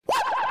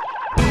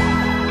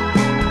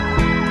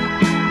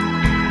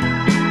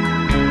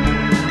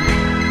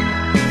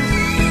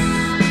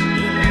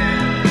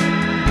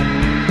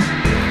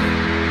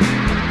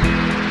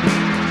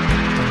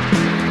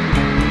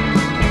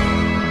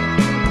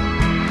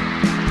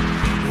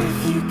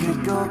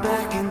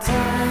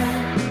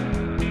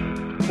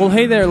Well,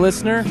 hey there,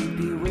 listener.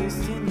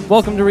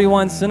 Welcome to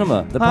Rewind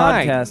Cinema, the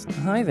Hi. podcast.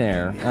 Hi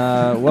there.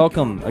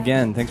 Welcome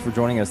again. Thanks for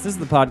joining us. This is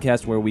the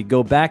podcast where we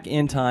go back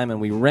in time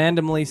and we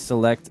randomly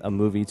select a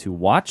movie to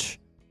watch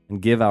and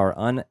give our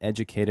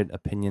uneducated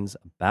opinions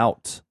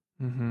about.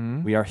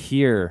 Mm-hmm. We are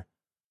here,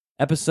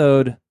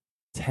 episode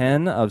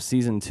 10 of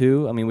season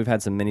 2. I mean, we've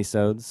had some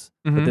mini-sodes,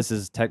 but this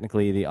is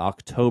technically the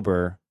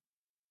October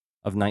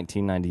of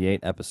 1998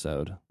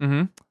 episode.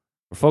 Mm-hmm.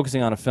 We're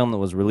focusing on a film that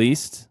was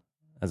released,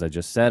 as I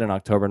just said, in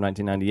October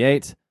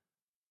 1998.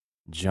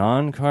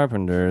 John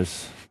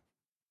Carpenter's.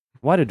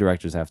 Why do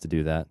directors have to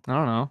do that? I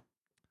don't know.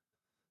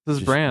 This is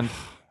Just- brand.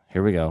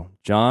 Here we go.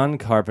 John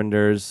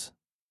Carpenter's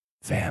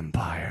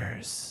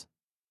Vampires.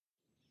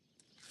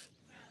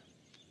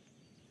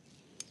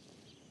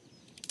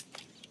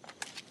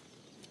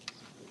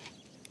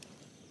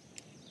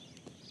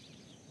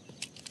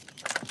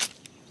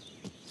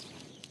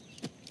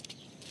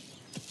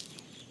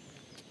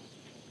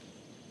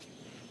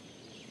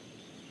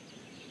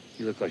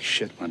 You look like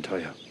shit,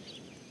 Montoya.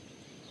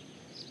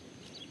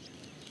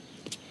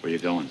 Where you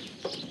going?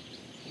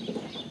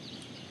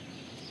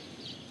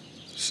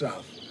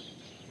 South.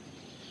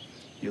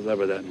 You love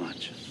her that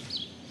much?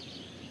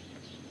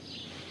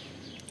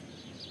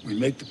 We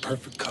make the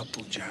perfect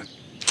couple, Jack.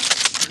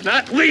 You're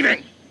not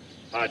leaving!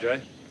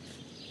 Padre,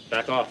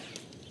 back off.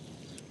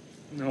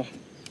 No.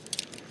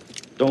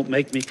 Don't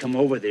make me come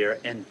over there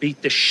and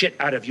beat the shit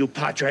out of you,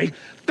 Padre.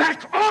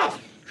 Back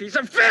off! He's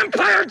a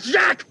vampire,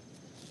 Jack!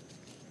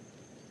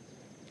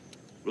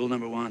 Rule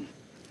number 1.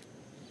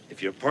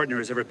 If your partner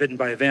is ever bitten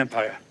by a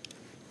vampire,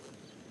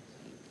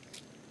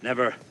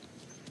 never,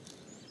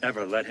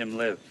 ever let him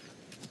live.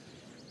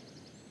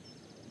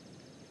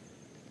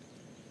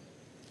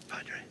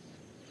 Padre.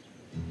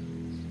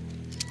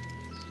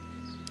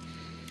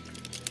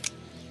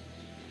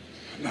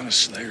 I'm not a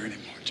slayer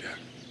anymore, Jack.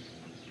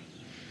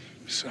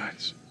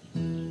 Besides,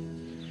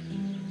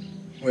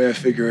 the way I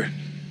figure it,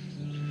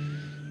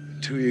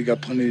 the two of you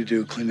got plenty to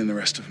do cleaning the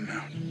rest of them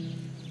out.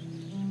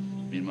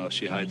 Meanwhile,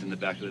 she hides in the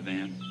back of the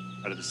van,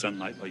 out of the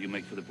sunlight, while you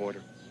make for the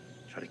border.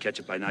 Try to catch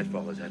it by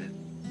nightfall, is that it?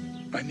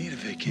 I need a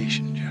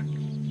vacation, Jack.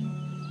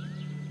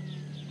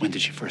 When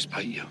did she first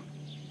bite you?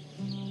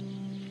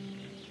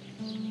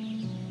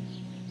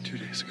 2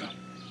 days ago.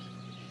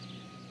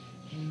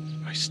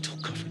 I still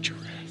covered your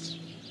ass.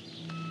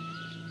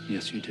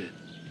 Yes, you did.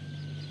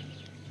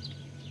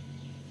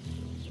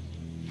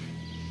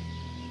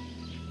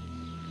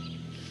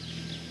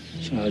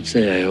 So I'd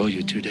say I owe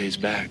you 2 days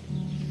back.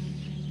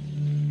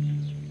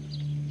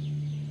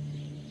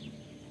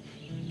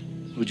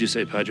 What'd you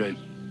say, Padre?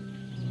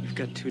 You've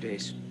got 2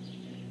 days.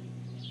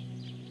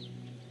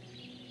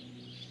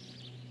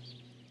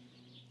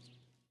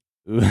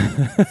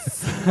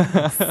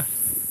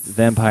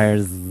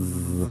 Vampires.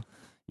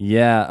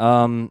 Yeah,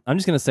 I'm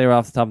just going to say right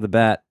off the top of the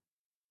bat,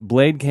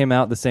 Blade came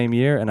out the same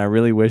year, and I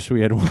really wish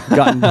we had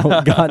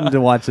gotten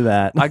to watch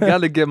that. I got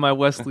to get my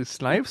Wesley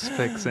Snipes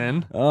fix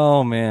in.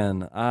 Oh,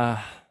 man.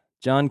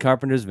 John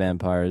Carpenter's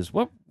Vampires.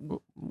 What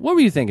were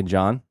you thinking,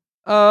 John?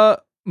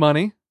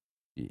 Money.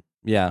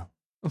 Yeah.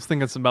 I was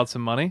thinking about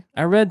some money.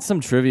 I read some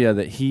trivia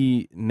that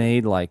he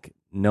made, like,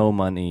 no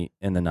money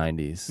in the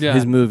 90s. Yeah.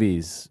 His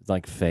movies,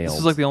 like, failed. This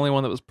was like the only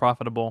one that was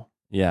profitable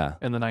Yeah.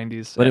 in the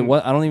 90s. But And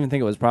I don't even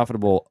think it was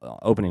profitable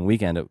opening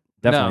weekend.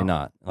 Definitely No.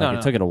 not. Like, No.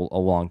 it took it a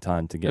long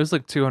time to It get. was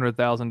like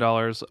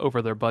 $200,000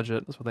 over their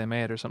budget. That's what they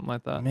made or something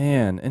like that.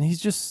 Man, and he's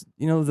just,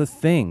 The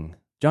Thing.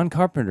 John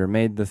Carpenter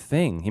made The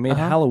Thing. He made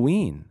Uh-huh.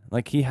 Halloween.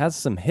 Like, he has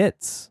some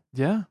hits.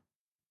 Yeah.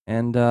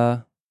 And,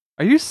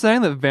 Are you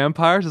saying that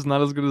Vampires is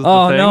not as good as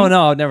oh, The Thing?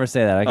 no, I would never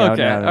say that.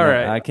 Okay, all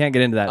right. I can't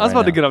get into that I was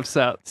right about to now. get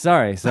upset.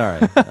 Sorry.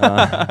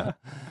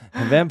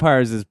 And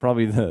Vampires is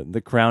probably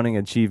the crowning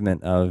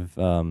achievement of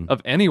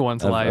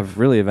Anyone's life. of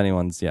really of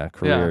anyone's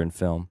career Yeah. in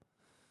film.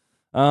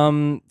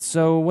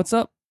 So what's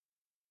up?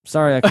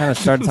 Sorry, I kind of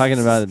started talking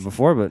about it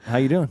before, but how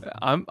you doing?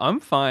 I'm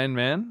fine,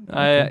 man.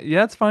 Okay.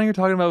 Yeah, it's fine. You're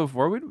talking about it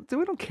before. We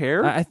don't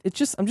care. I'm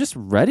just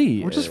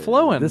ready. We're just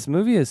flowing. This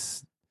movie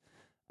is.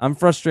 I'm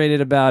frustrated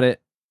about it.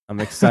 I'm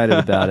excited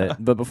about it.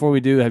 But before we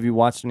do, have you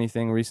watched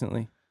anything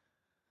recently?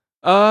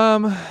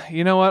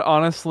 You know what?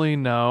 Honestly,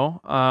 no.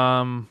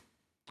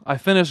 I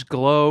finished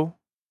Glow,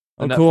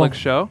 the Netflix Cool.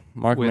 show.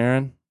 Mark with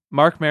Maron.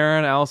 Mark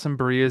Maron, Allison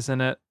Brie is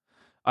in it.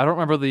 I don't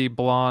remember the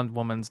blonde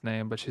woman's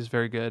name, but she's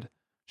very good.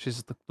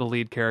 She's the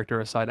lead character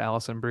aside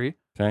Allison Brie.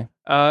 Okay.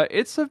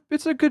 It's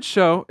a good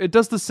show. It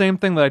does the same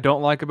thing that I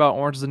don't like about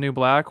Orange is the New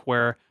Black,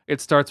 where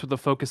it starts with the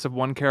focus of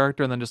one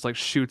character and then just like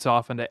shoots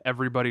off into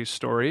everybody's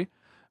story,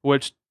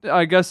 which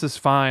I guess is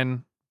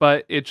fine,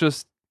 but it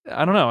just,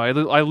 I don't know.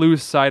 I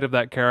lose sight of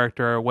that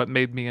character, what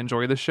made me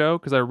enjoy the show,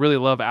 because I really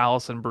love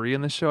Allison Brie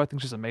in this show. I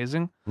think she's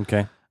amazing.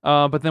 Okay.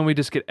 But then we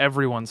just get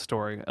everyone's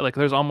story. Like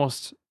there's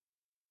almost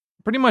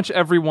pretty much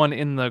everyone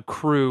in the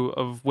crew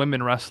of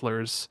women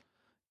wrestlers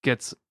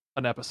gets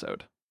an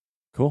episode.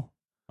 Cool.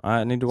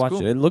 I need to It's watch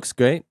cool. it. It looks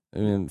great. I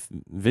mean,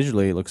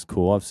 visually, it looks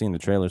cool. I've seen the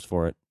trailers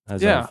for it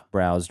as Yeah. I've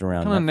browsed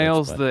around. Kind of Netflix,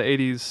 nails but the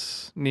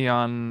 80s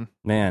neon.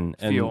 man,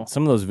 and feel.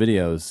 some of those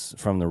videos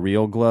from the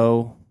real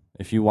Glow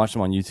if you watch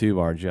them on YouTube,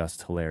 are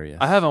just hilarious.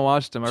 I haven't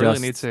watched them. I really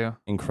Just need to.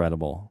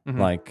 Incredible. Mhm.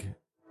 Like,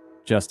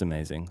 just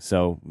amazing.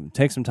 So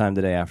take some time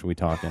today after we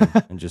talk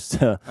and just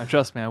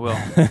Trust me, I will.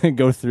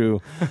 go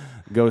through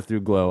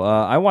Glow.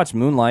 I watched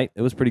Moonlight.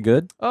 It was pretty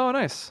good. Oh,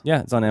 nice.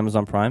 Yeah, it's on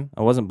Amazon Prime.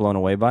 I wasn't blown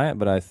away by it,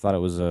 but I thought it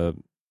was a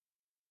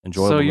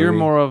enjoyable So you're movie.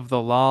 more of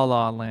the La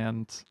La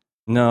Land.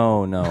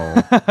 No. No.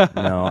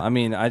 I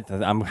mean,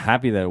 I'm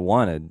happy that it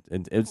won.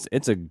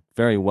 It's a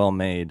very well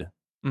made,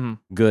 Mhm.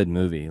 good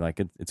movie. Like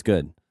it's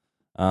good.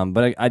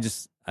 But I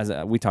just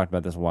we talked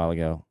about this a while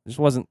ago. It just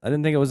wasn't. I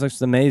didn't think it was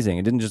just amazing.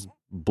 It didn't just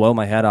blow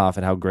my head off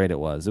at how great it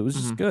was. It was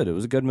just good. It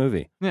was a good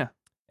movie. Yeah.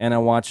 And I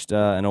watched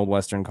an old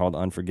Western called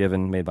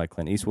Unforgiven, made by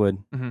Clint Eastwood.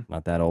 Mhm.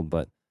 Not that old,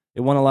 but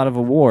it won a lot of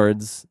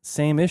awards.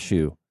 Same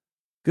issue.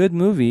 Good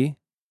movie.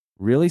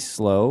 Really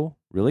slow,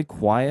 really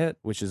quiet,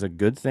 which is a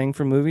good thing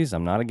for movies.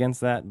 I'm not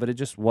against that, but it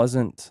just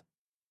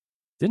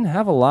didn't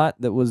have a lot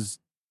that was,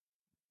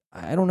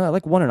 I don't know,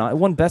 like it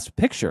won Best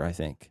Picture, I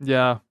think.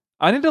 Yeah.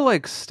 I need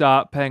to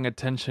stop paying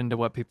attention to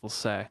what people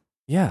say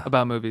Yeah,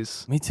 about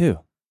movies. me too.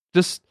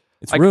 Just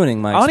It's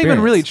ruining my I don't experience.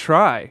 even really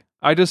try.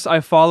 I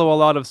follow a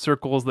lot of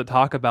circles that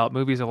talk about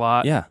movies a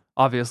lot. Yeah.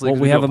 Obviously. Well,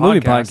 'cause we do have a movie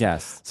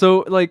podcast.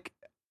 So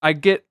I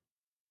get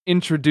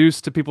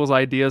introduced to people's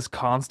ideas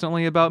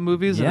constantly about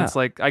movies, and Yeah. it's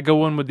like I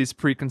go in with these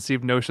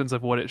preconceived notions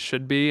of what it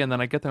should be, and then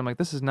I get there, I'm like,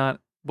 this is not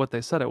what they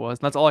said it was.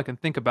 And that's all I can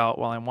think about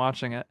while I'm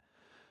watching it.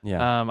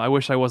 Yeah. I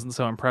wish I wasn't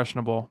so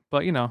impressionable,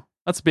 but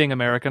that's being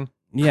American.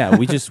 Yeah,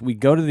 we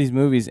go to these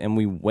movies and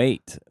we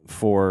wait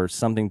for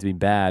something to be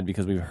bad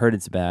because we've heard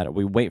it's bad. Or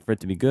we wait for it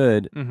to be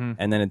good, Mm-hmm.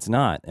 and then it's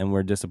not, and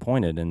we're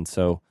disappointed. And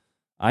so,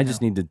 I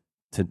just need to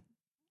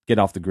get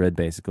off the grid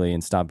basically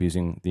and stop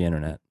using the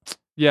internet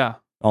Yeah.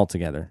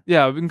 altogether.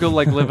 Yeah, we can go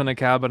live in a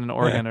cabin in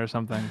Oregon or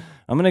something.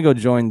 I'm gonna go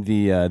join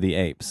the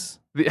apes,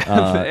 The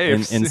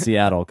apes. in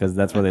Seattle because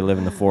that's where they live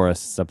in the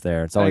forests up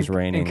there. It's always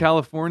raining. In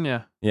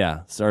California.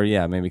 Yeah,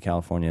 maybe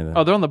California. Then.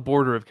 Oh, they're on the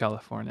border of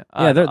California.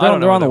 yeah, they're I don't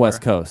know on where the they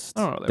West were. Coast.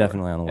 I don't know where they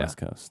Definitely were. on the Yeah. West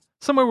Coast.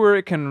 Somewhere where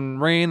it can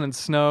rain and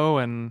snow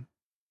and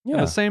in Yeah,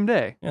 the same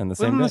day. yeah, in the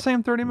Within same the day.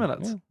 same 30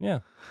 minutes. Yeah.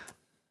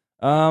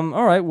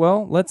 All right.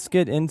 Well, let's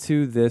get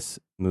into this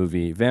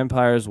movie.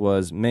 Vampires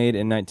was made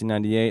in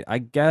 1998. I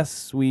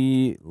guess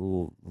we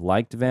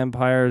liked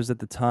vampires at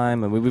the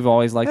time, and we've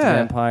always liked Yeah.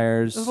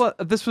 vampires.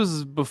 This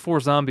was before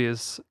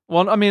zombies.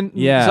 Well, I mean,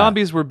 Yeah.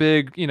 zombies were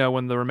big,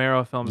 when the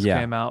Romero films Yeah.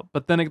 came out.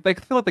 But then I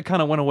feel like they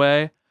kind of went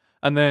away,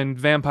 and then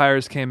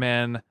vampires came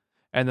in,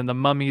 and then the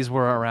mummies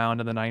were around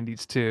in the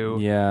 90s too.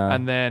 Yeah.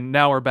 And then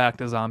now we're back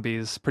to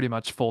zombies pretty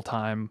much full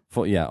time.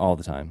 All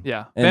the time.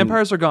 Yeah. And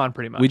Vampires are gone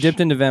pretty much. We dipped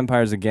into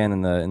vampires again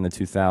in the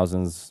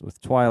 2000s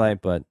with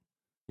Twilight, but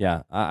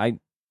yeah, I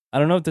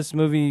don't know if this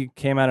movie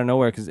came out of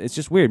nowhere because it's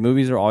just weird.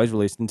 Movies are always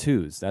released in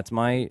twos. That's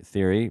my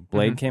theory.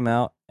 Blade Mhm. came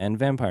out and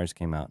vampires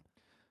came out.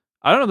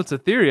 I don't know if that's a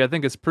theory. I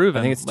think it's proven.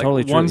 I think it's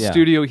totally true, One yeah.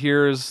 studio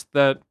hears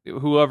that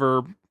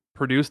whoever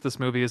produced this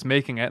movie is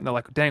making it, and they're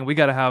like, dang, we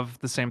got to have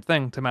the same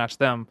thing to match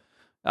them.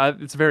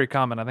 It's very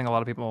common. I think a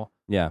lot of people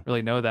Yeah.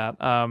 really know that.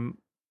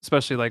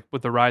 Especially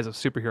with the rise of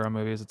superhero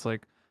movies. It's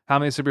like, how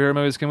many superhero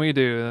movies can we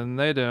do? And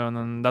they do. And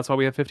then that's why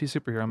we have 50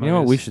 superhero movies. You know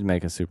what? We should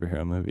make a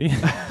superhero movie.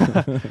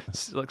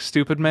 Like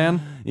Stupid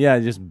Man, Yeah,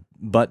 just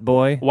butt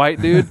boy.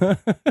 White Dude.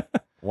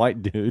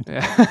 White dude.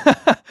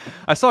 Yeah.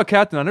 I saw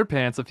Captain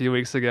Underpants a few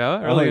weeks ago.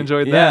 I really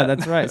enjoyed that. Yeah,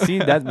 that's right. See,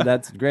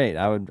 that's great.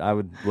 I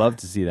would love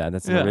to see that.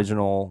 That's an Yeah.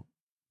 original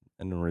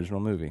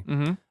movie.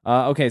 Mm-hmm.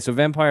 Okay, so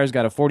Vampires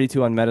got a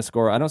 42 on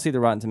Metascore. I don't see the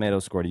Rotten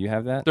Tomatoes score. Do you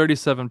have that?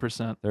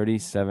 37%.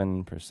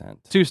 37%.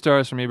 2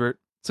 stars from Ebert.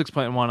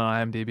 6.1 on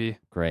IMDb.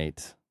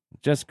 Great.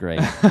 Just great.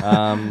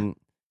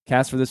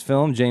 Cast for this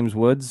film, James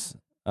Woods.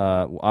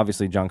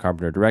 Obviously, John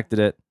Carpenter directed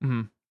it.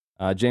 Mhm.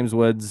 James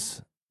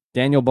Woods,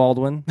 Daniel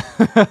Baldwin.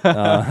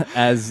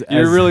 As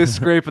You're really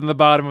scraping the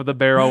bottom of the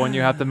barrel when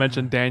you have to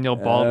mention Daniel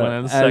Baldwin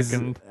in a as,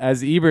 second.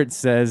 As Ebert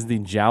says, the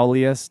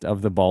jowliest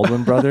of the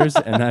Baldwin brothers,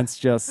 and that's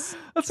just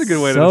That's a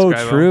good way to so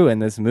describe true in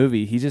this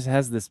movie. He just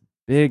has this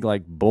big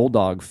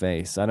bulldog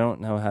face. I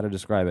don't know how to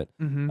describe it.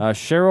 him.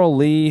 Cheryl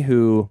Lee,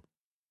 who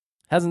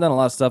hasn't done a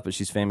lot of stuff, but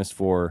she's famous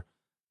for,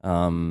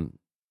 oh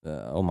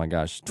my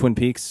gosh, Twin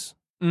Peaks.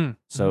 Mm.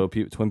 So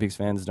Twin Peaks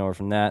fans know her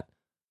from that.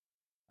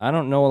 I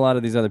don't know a lot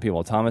of these other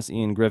people. Thomas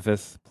Ian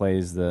Griffith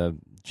plays the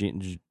Jean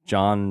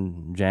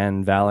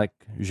Valak.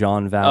 Oh,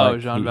 Jean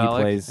Valak,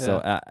 He plays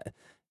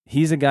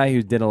he's a guy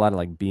who did a lot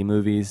of B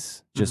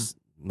movies, just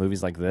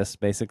movies like this,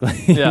 basically.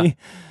 Yeah.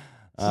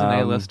 This is an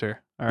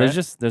A-lister. All right.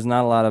 There's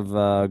not a lot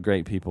of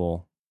great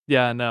people.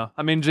 Yeah, no.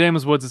 I mean,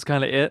 James Woods is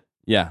kind of it.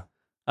 Yeah,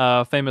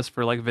 Famous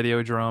for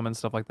Videodrome and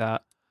stuff like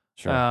that.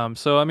 sure.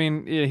 So I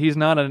mean, he's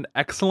not an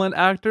excellent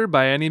actor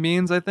by any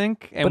means, I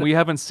think, and But- we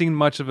haven't seen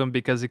much of him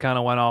because he kind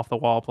of went off the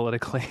wall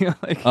politically.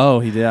 Oh,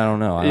 he did. I don't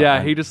know.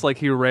 He just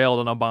he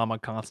railed on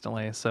Obama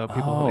constantly, so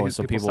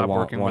people stopped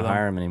working won't with him.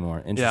 hire him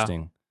anymore.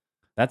 Interesting.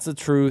 That's a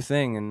true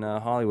thing in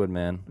Hollywood,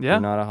 man. Yeah. You're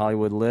not a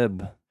Hollywood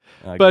lib.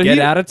 But get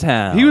out of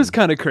town. He was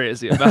kind of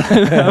crazy about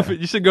it.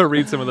 You should go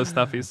read some of the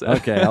stuff he said.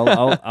 Okay,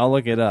 I'll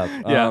look it up.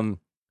 Yeah.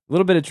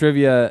 little bit of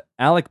trivia.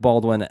 Alec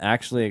Baldwin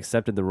actually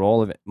accepted the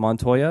role of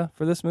Montoya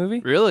for this movie.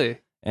 Really?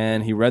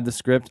 And he read the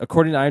script,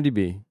 according to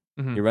IMDb.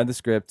 Mhm. He read the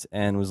script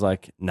and was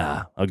like,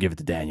 nah, I'll give it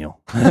to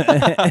Daniel.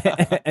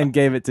 And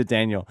gave it to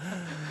Daniel.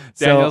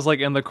 Daniel's like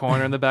in the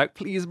corner in the back.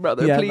 Please,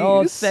 brother, yeah, please.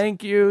 oh,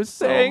 thank you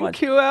so Thank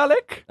much. you,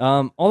 Alec.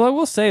 Although I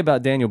will say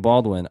about Daniel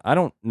Baldwin, I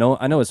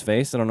know his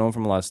face. I don't know him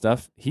from a lot of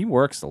stuff. He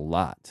works a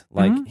lot.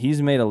 Like,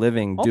 he's made a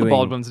living All doing... the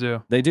Baldwins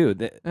do. They do.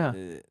 Yeah.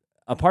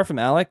 Apart from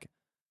Alec,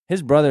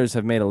 his brothers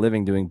have made a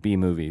living doing B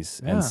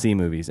movies Yeah. and C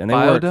movies. And they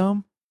work...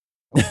 Biodome?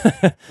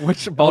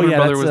 Which Baldwin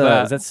brother was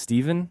that? Is that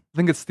Steven? I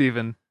think it's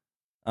Steven.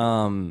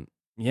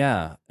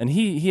 Yeah. And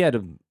he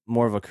had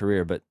more of a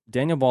career, but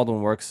Daniel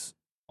Baldwin works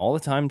all the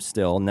time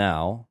still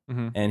now,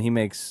 and he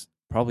makes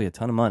probably a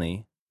ton of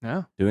money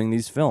doing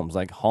these films,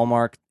 like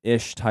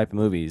Hallmark-ish type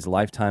movies,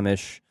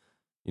 Lifetime-ish,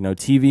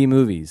 TV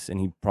movies, and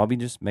he probably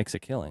just makes a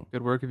killing.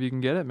 Good work if you can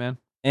get it, man.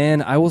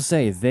 And I will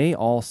say, they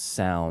all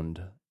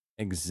sound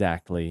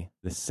exactly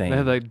the same. They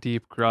have that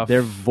deep, gruff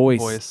Their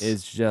voice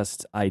is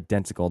just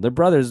identical. Their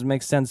brothers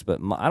make sense, but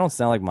I don't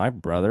sound like my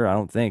brother, I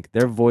don't think.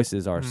 Their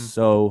voices are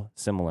so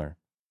similar.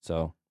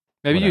 So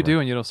maybe you whatever. do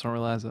and you just don't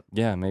realize it.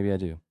 Yeah, maybe I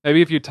do.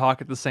 Maybe if you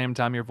talk at the same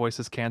time, your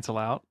voices cancel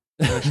out.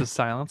 It's just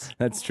silence.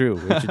 That's true.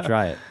 We should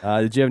try it.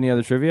 Did you have any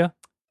other trivia?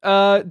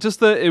 Just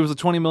that it was a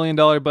 $20 million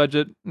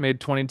budget, made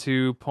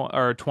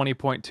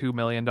 $20.2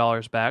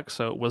 million back,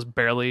 so it was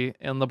barely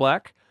in the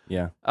black.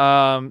 Yeah.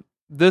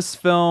 This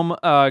film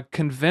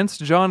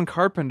convinced John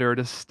Carpenter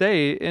to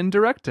stay in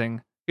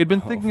directing. He'd been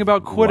thinking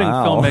about quitting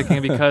wow.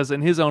 filmmaking because,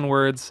 in his own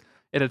words,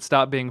 it had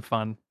stopped being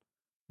fun.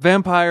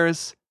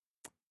 Vampires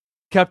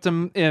kept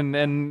him in,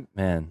 and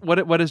Man,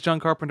 what has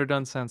John Carpenter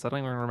done since? I don't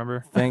even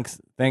remember. thanks,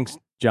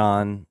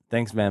 John.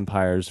 Thanks,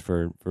 Vampires,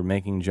 for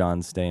making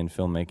John stay in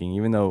filmmaking.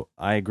 Even though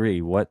I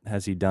agree, what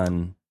has he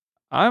done?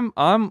 I'm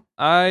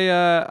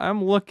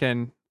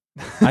looking.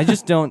 I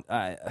just don't.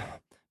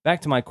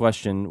 Back to my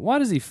question: why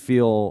does he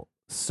feel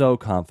so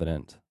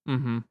confident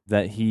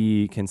that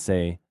he can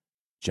say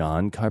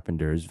John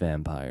Carpenter's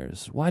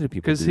Vampires? Why do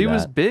people? Because he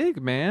was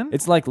big, man.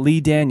 It's like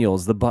Lee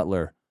Daniels, the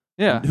butler.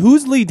 Yeah.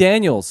 Who's Lee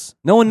Daniels?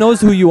 No one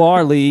knows who you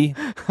are, Lee.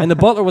 And The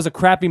Butler was a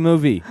crappy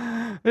movie.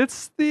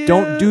 It's the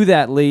Don't do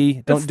that,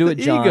 Lee. Don't do it,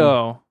 John.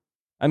 Ego.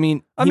 I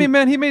mean,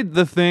 man, he made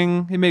The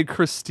Thing. He made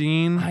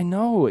Christine. I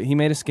know. He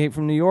made Escape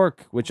from New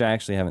York, which I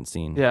actually haven't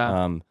seen.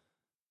 Yeah.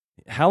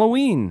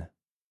 Halloween.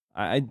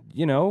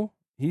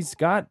 He's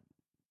got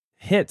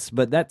hits,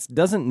 but that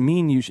doesn't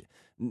mean you should.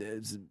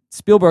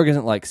 Spielberg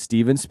isn't like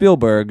Steven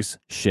Spielberg's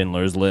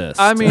Schindler's List.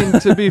 I mean,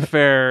 to be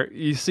fair,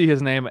 you see his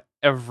name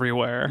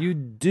everywhere. You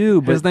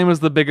do, but his name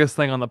was the biggest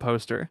thing on the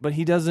poster. But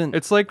he doesn't.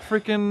 It's like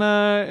freaking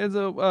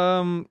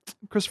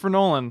Christopher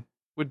Nolan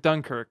with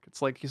Dunkirk.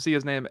 It's like you see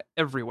his name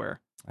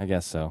everywhere. I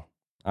guess so.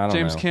 I don't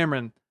James know.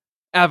 Cameron,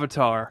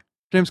 Avatar.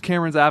 James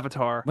Cameron's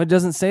Avatar. But it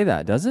doesn't say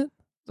that, does it?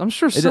 I'm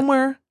sure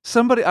somewhere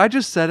somebody. I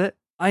just said it.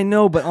 I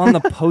know, but on the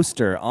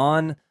poster,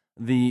 on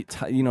the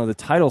the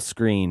title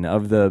screen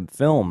of the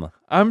film,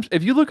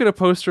 If you look at a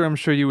poster, I'm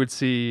sure you would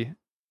see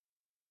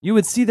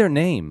their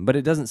name, but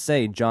it doesn't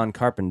say John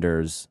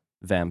Carpenter's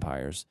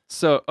Vampires.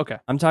 So okay,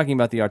 I'm talking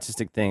about the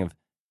artistic thing of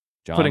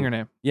John putting your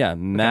name. Yeah,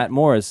 Matt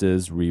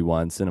Morris's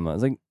Rewind Cinema.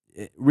 It's like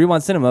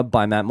Rewind Cinema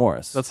by Matt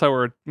Morris. That's how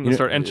we're gonna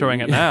start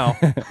introing it now.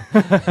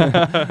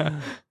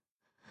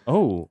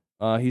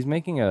 He's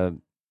making a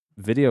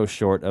video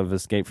short of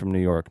Escape from New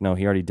York. No,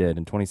 he already did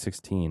in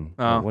 2016.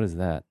 Oh. What is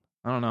that?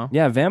 I don't know.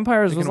 Yeah,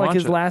 Vampires You was can like watch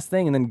his it. last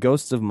thing, and then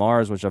Ghosts of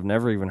Mars, which I've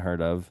never even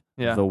heard of.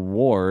 Yeah. The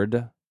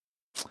Ward.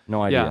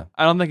 No idea. Yeah,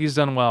 I don't think he's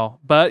done well,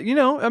 but you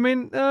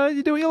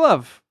do what you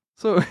love.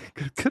 So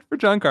good for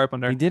John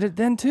Carpenter. He did it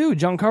then too.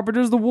 John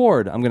Carpenter's The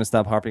Ward. I'm gonna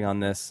stop harping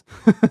on this.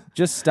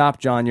 Just stop,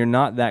 John. You're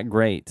not that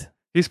great.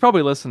 He's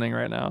probably listening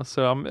right now,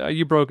 so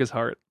you broke his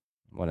heart.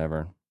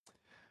 Whatever.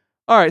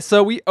 All right,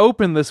 so we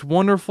open this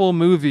wonderful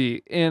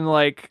movie in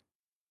like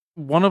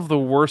one of the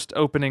worst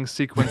opening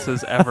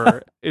sequences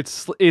ever.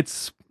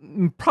 It's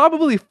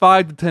probably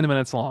 5 to 10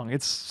 minutes long.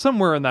 It's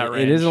somewhere in that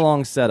range. It is a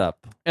long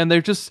setup. And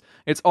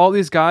it's all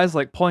these guys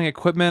like pulling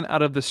equipment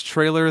out of this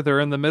trailer. They're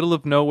in the middle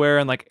of nowhere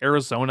in like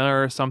Arizona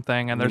or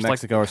something, and there's New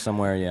Mexico or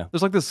somewhere. Yeah.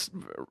 There's like this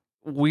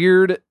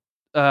weird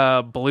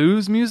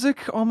blues music,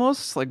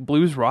 almost like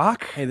blues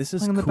rock. Hey, this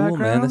is in the cool, man.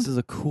 background. This is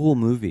a cool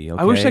movie.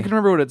 Okay? I wish I could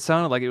remember what it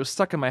sounded like. It was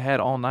stuck in my head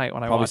all night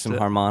when I Probably watched some it.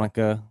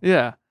 harmonica.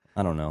 Yeah.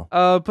 I don't know.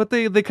 But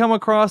they come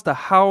across a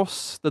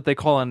house that they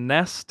call a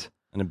nest.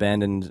 An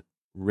abandoned,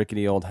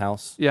 rickety old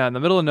house. Yeah, in the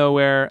middle of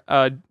nowhere.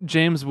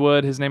 James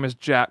Wood, his name is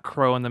Jack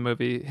Crow in the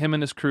movie. Him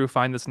and his crew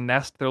find this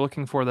nest. They're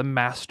looking for the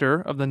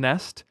master of the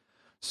nest.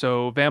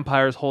 So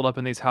vampires hold up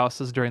in these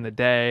houses during the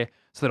day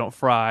so they don't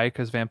fry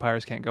because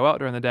vampires can't go out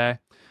during the day.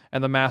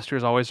 And the master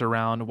is always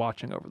around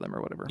watching over them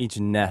or whatever. Each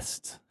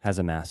nest has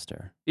a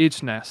master.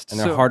 Each nest.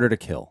 And they're harder to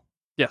kill.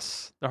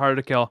 Yes, they're harder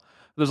to kill.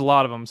 There's a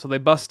lot of them. So they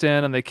bust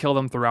in and they kill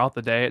them throughout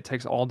the day. It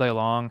takes all day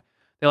long.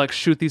 they like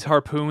shoot these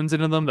harpoons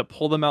into them that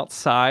pull them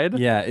outside.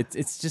 Yeah,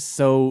 it's just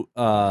so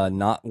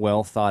not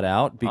well thought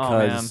out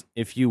because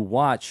if you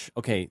watch,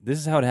 okay, this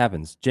is how it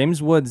happens.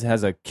 James Woods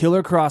has a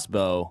killer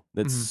crossbow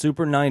that's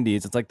super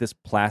 90s. It's like this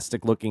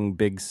plastic looking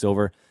big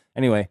silver.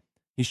 Anyway,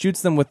 he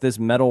shoots them with this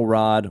metal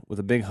rod with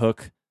a big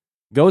hook,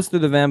 goes through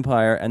the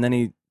vampire, and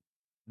then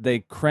they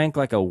crank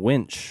like a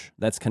winch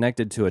that's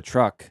connected to a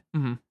truck,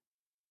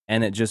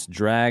 and it just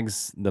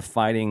drags the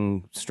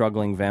fighting,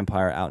 struggling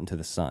vampire out into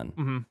the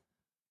sun.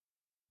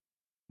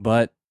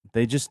 But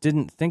they just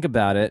didn't think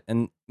about it,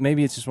 and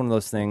maybe it's just one of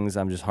those things,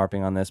 I'm just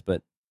harping on this,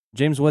 but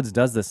James Woods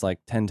does this like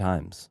 10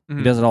 times.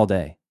 He does it all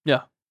day.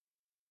 Yeah.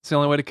 It's the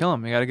only way to kill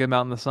him. You got to get him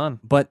out in the sun.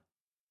 But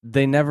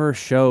they never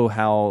show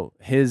how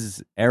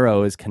his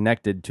arrow is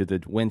connected to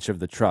the winch of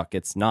the truck.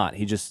 It's not.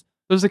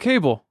 There's a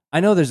cable.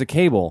 I know there's a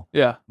cable.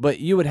 Yeah. But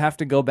you would have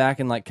to go back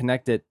and like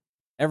connect it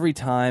every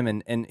time,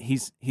 and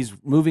he's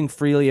moving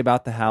freely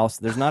about the house.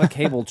 There's not a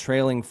cable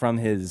trailing from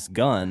his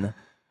gun.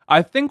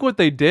 I think what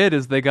they did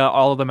is they got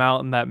all of them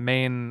out in that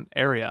main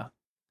area.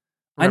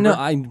 Remember?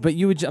 I know, but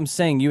I'm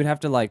saying you would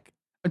have to like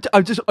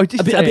I just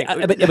saying.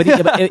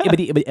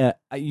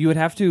 you would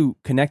have to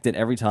connect it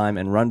every time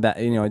and run back.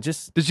 It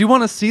just. Did you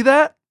want to see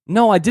that?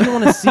 No, I didn't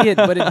want to see it,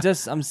 but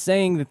I'm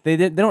saying that they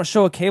don't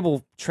show a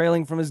cable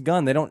trailing from his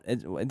gun. They don't.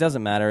 It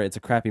doesn't matter. It's a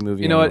crappy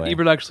movie. You know anyway. what?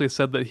 Ebert actually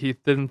said that he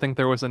didn't think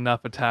there was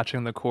enough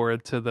attaching the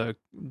cord to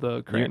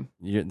the crane.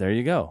 There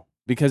you go.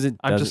 Because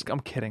I'm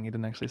kidding. He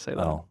didn't actually say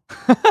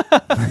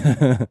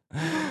that.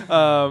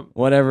 Oh.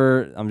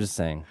 Whatever. I'm just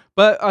saying.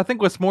 But I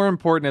think what's more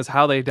important is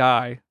how they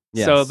die.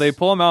 Yes. So they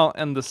pull them out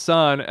in the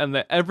sun,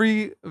 and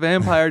every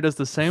vampire does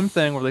the same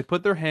thing where they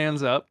put their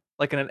hands up,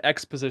 like in an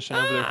X position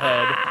over their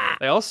head.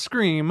 They all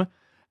scream,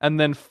 and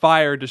then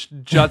fire just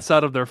juts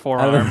out of their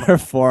forearm. Out of their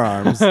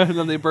forearms. And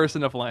then they burst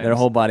into flames. Their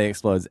whole body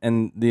explodes.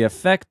 And the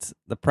effect,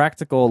 the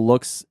practical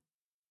looks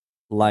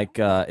like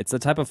it's the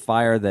type of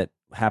fire that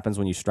happens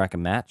when you strike a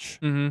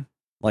match.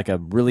 Like a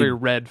really very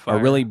red fire. A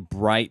really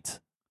bright,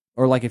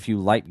 or like if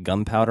you light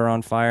gunpowder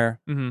on fire.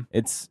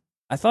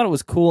 I thought it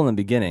was cool in the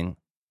beginning.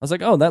 I was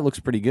like, oh, that looks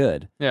pretty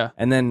good. Yeah.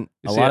 And then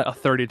you see it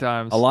 30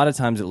 times. A lot of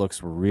times it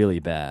looks really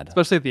bad.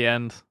 Especially at the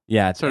end.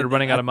 Yeah. It started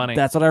running out of money.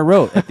 That's what I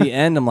wrote. At the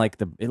end, I'm like,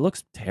 it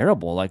looks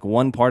terrible. Like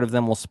one part of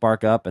them will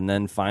spark up and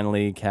then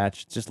finally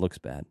catch. It just looks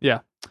bad. Yeah.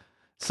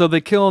 So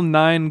they kill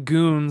 9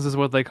 goons is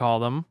what they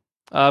call them.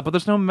 But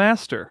there's no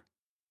master.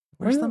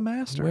 Where's the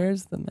master?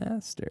 Where's the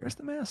master? Where's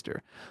the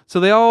master? So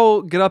they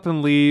all get up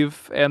and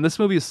leave, and this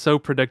movie is so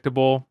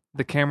predictable.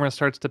 The camera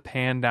starts to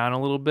pan down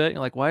a little bit. You're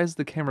like, why is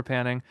the camera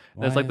panning?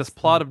 There's like this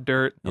plot of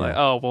dirt. You're like,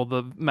 oh, well,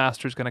 the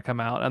master's going to come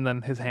out, and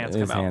then his hands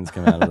come out. His hands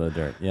come out of the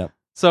dirt, yep.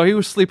 So he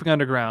was sleeping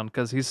underground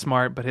because he's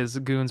smart, but his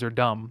goons are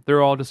dumb.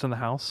 They're all just in the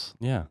house.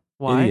 Yeah.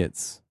 Why?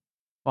 Idiots.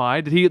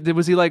 Why?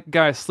 Was he like,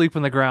 guys, sleep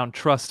on the ground,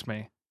 trust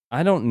me?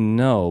 I don't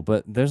know,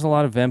 but there's a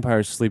lot of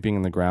vampires sleeping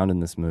in the ground in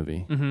this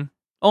movie.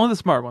 Only the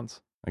smart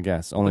ones. I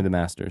guess. Only the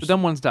masters. The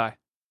dumb ones die.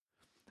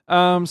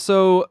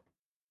 So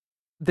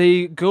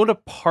they go to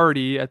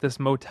party at this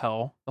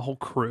motel, the whole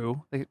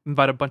crew. They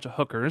invite a bunch of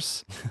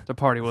hookers to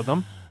party with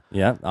them.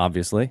 Yeah,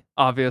 obviously.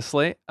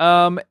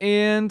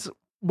 And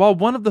while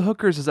one of the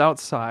hookers is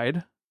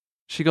outside,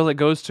 she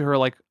goes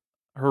to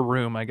her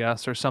room, I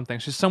guess, or something.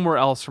 She's somewhere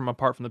else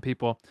apart from the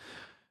people.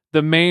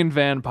 The main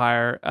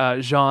vampire,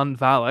 Jean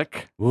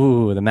Valak.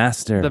 Ooh, the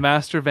master. The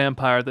master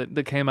vampire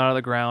that came out of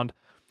the ground.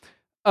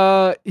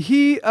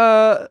 He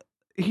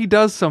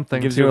does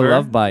something. Gives to you her. a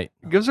love bite.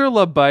 Gives her a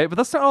love bite, but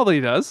that's not all that he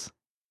does.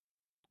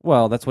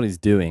 Well, that's what he's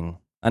doing.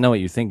 I know what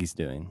you think he's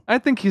doing. I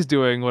think he's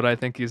doing what I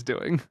think he's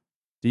doing.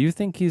 Do you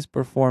think he's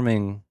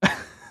performing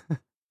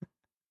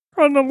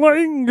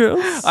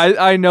Cunnilingus?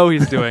 I know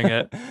he's doing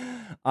it.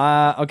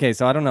 Okay,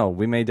 so I don't know.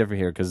 We may differ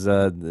here because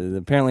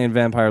apparently in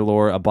vampire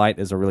lore, a bite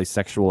is a really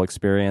sexual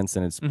experience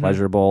and it's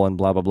pleasurable and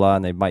blah, blah, blah.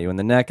 And they bite you in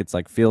the neck. It's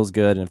like feels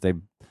good. And if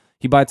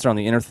he bites her on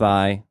the inner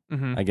thigh,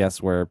 I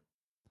guess, where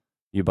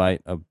you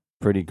bite a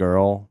pretty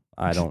girl.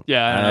 I don't.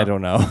 Yeah, I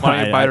don't know. Why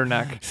don't you bite her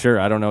neck? Sure,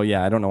 I don't know.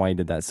 Yeah, I don't know why he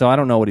did that. So I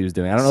don't know what he was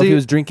doing. I don't know if he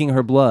was drinking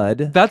her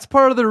blood. That's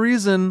part of the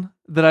reason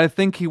that I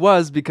think he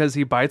was, because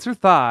he bites her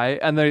thigh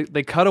and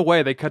they cut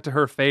away. They cut to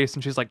her face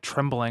and she's like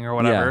trembling or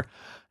whatever. Yeah.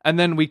 And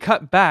then we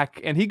cut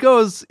back and he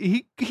goes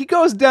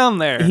down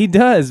there. He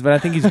does, but I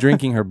think he's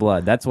drinking her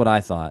blood. That's what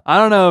I thought. I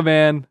don't know,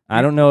 man.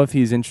 I don't know if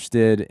he's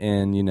interested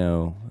in,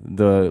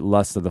 the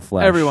lust of the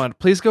flesh. Everyone,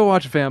 please go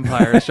watch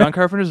Vampires, John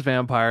Carpenter's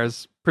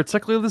Vampires,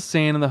 particularly the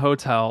scene in the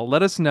hotel.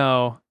 Let us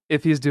know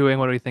if he's doing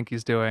what we think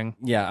he's doing.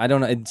 Yeah, I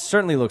don't know. It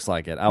certainly looks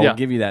like it. I will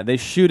give you that. They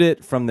shoot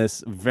it from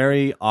this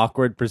very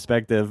awkward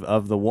perspective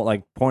of the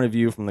point of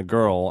view from the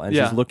girl, and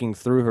she's looking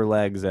through her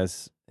legs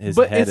as his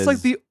head is. But it's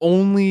like the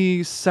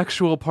only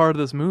sexual part of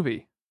this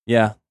movie.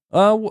 Yeah.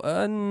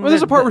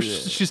 There's a part where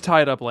she's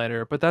tied up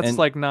later, but that's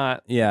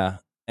not. Yeah,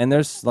 and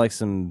there's like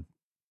some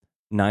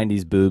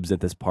 90s boobs at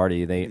this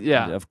party.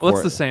 Of course,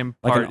 it's the same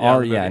like part.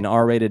 An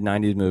R-rated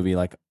 90s movie.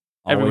 Like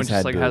everyone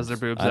just like has their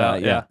boobs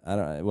out. Yeah, I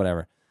don't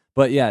whatever.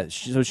 But yeah,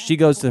 so she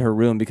goes to her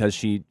room because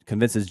she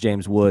convinces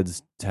James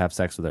Woods to have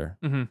sex with her.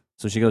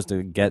 So she goes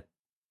to get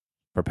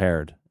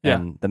prepared, Yeah.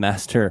 and the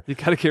master You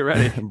gotta get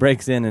ready.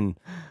 breaks in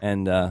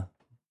and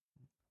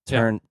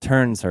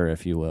turns her,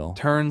 if you will.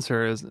 Turns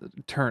her is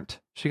turned.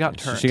 She got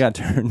turned. She got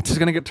turned. She's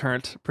gonna get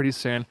turned pretty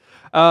soon.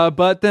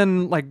 But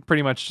then, like,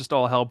 pretty much just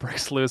all hell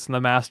breaks loose, and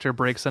the master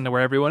breaks into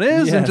where everyone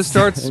is and Yes, just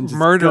starts and just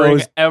murdering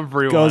goes-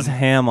 everyone. Goes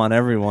ham on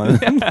everyone.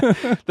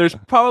 There's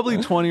probably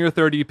 20 or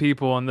 30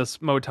 people in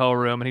this motel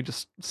room, and he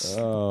just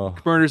Oh,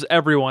 murders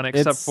everyone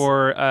except It's-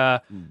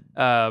 for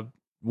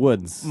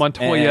Woods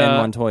Montoya and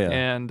Montoya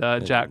and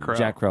Jack Crow.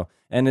 Jack Crow.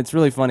 And it's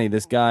really funny.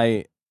 This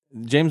guy,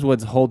 James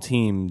Woods' whole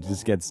team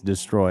just gets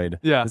destroyed.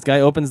 Yeah. This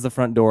guy opens the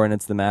front door and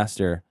it's the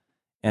master.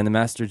 And the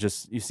master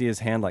just, you see his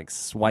hand like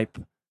swipe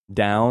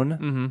down.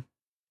 Mm-hmm.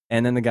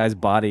 And then the guy's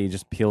body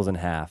just peels in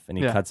half and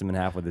he Yeah. cuts him in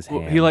half with his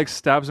Well, hand. he like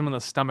stabs him in the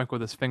stomach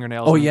with his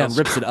fingernails. oh, and yeah, goes-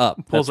 and rips it up.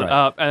 pulls That's it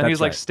right. up, and That's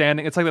he's like right.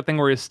 standing. It's like the thing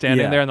where he's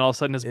standing Yeah. there, and all of a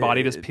sudden his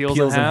body just It peels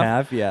in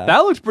half. Yeah. That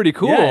looked pretty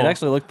cool. Yeah, it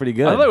actually looked pretty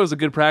good. I thought it was a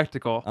good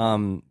practical.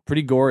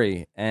 Pretty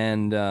gory.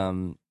 And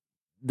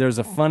there's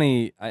a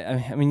funny,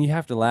 I mean, you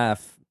have to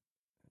laugh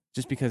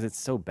just because it's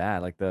so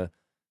bad. Like the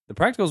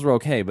practicals were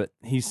okay, but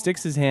he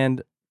sticks his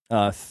hand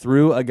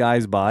through a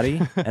guy's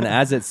body, and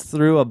as it's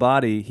through a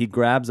body, he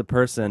grabs a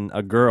person,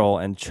 a girl,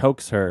 and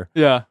chokes her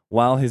Yeah.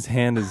 while his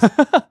hand is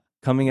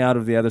coming out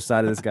of the other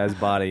side of this guy's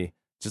body.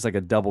 Just like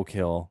a double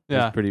kill.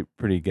 Yeah. It's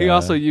pretty good. He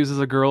also uses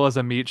a girl as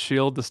a meat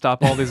shield to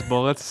stop all these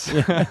bullets.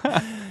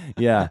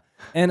 Yeah.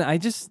 And I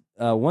just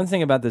one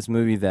thing about this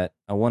movie that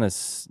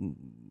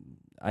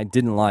I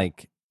didn't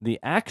like, the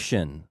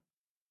action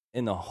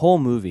in the whole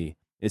movie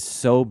is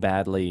so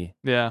badly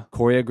Yeah.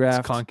 choreographed.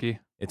 It's clunky.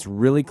 It's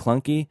really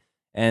clunky,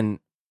 and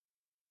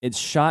it's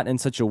shot in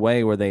such a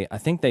way where I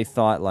think they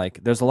thought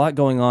like there's a lot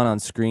going on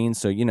screen,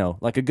 so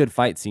like a good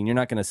fight scene, you're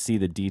not going to see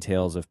the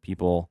details of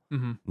people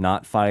Mhm.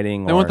 not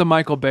fighting. They or, went the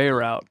Michael Bay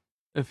route,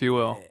 if you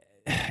will.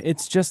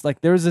 it's just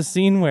like there was a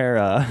scene where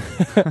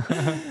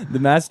the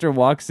master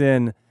walks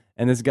in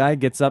and this guy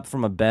gets up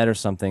from a bed or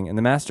something, and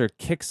the master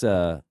kicks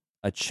a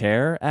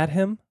chair at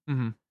him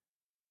Mm-hmm.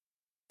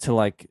 to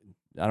like,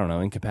 I don't know,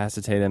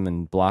 incapacitate him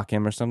and block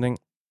him or something.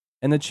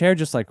 And the chair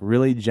just like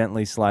really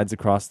gently slides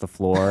across the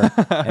floor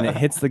and it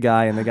hits the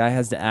guy, and the guy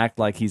has to act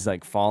like he's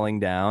like falling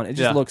down. It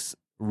just Yeah. looks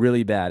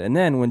really bad. And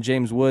then when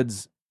James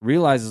Woods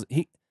realizes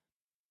he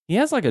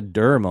has like a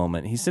Durr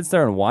moment. He sits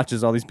there and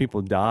watches all these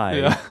people die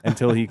Yeah.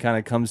 until he kind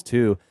of comes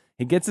to.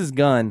 He gets his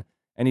gun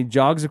and he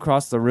jogs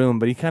across the room,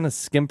 but he kind of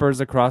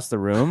skimpers across the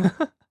room.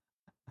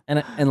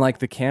 and like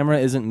the camera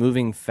isn't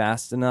moving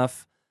fast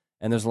enough.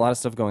 And there's a lot of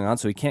stuff going on,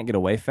 so he can't get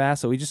away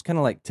fast. So he just kind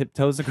of like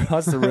tiptoes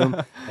across the room,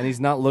 and he's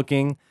not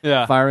looking,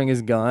 Yeah. firing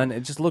his gun.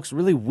 It just looks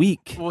really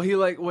weak. Well,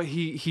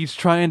 he's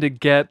trying to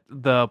get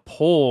the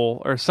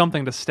pole or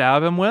something to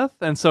stab him with,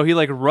 and so he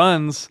like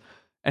runs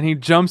and he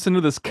jumps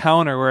into this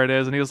counter where it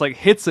is, and he just like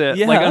hits it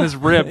like Yeah. on his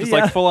rib, just Yeah.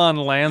 like full on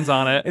lands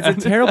on it. It's a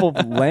terrible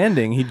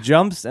landing. He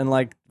jumps and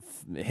like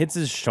hits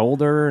his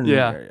shoulder, and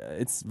Yeah.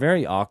 it's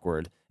very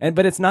awkward.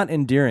 But it's not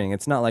endearing.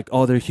 It's not like,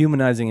 oh, they're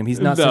humanizing him.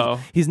 He's not. No.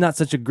 He's not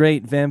such a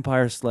great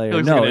vampire slayer. He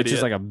looks No, like an it's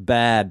just like idiot.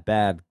 a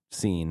bad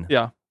scene.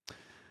 Yeah.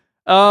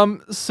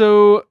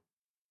 So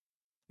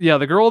yeah,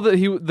 the girl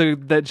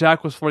that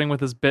Jack was flirting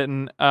with is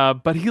bitten,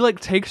 but he like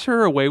takes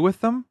her away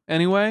with them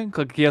anyway.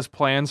 Like he has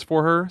plans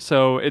for her.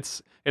 So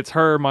it's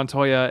her,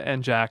 Montoya,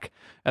 and Jack,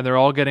 and they're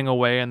all getting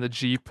away in the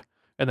Jeep,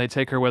 and they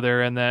take her with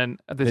her, and then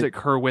they take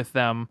her with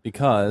them.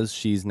 Because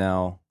she's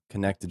now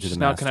connected to She's the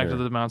now master. connected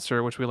to the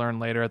monster, which we learned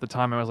later. At the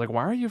time, I was like,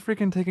 why are you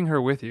freaking taking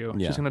her with you?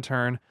 Yeah. She's gonna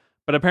turn.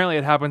 But apparently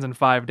it happens in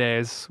 5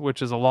 days,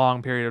 which is a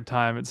long period of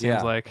time, it seems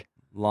Yeah. like.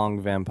 Long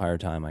vampire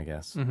time, I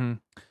guess. hmm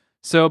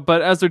So,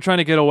 but as they're trying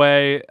to get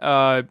away,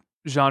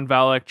 Jean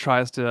Valek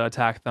tries to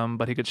attack them,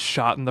 but he gets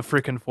shot in the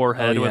freaking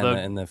forehead with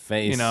in the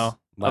face,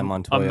 by a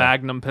Montoya.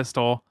 magnum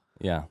pistol,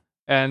 Yeah,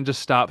 and just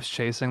stops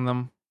chasing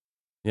them.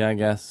 yeah. I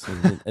guess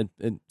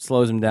it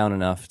slows him down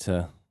enough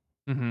to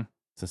hmm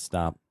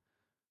stop.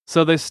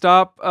 So they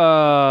stop,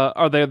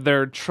 or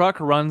their truck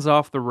runs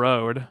off the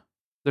road.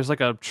 There's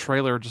like a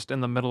trailer just in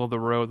the middle of the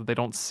road that they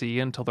don't see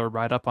until they're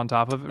right up on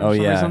top of it for Oh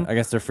some yeah, reason. I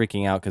guess they're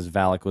freaking out because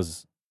Valak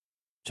was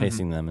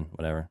chasing Mm-hmm. them and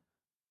whatever.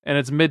 And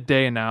it's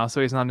midday now, so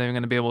he's not even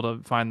going to be able to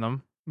find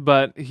them.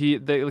 But they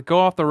go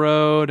off the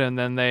road, and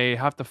then they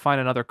have to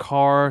find another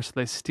car, so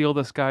they steal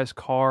this guy's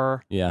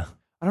car. Yeah,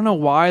 I don't know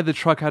why the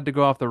truck had to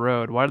go off the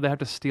road. Why did they have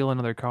to steal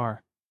another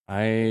car?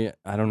 I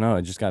don't know.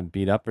 It just got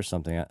beat up or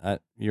something.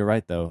 You're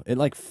right though. It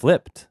like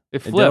flipped.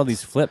 It did all flipped.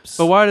 these flips.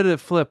 But why did it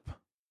flip?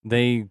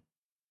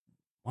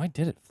 Why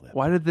did it flip?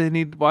 Why did they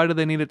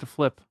need it to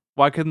flip?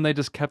 Why couldn't they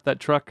just kept that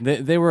truck?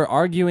 They were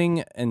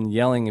arguing and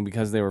yelling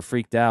because they were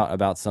freaked out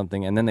about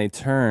something, and then they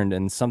turned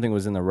and something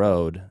was in the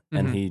road,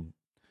 and Mhm.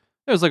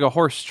 It was like a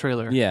horse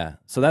trailer. yeah.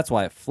 So that's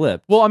why it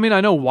flipped. Well, I mean,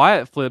 I know why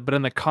it flipped, but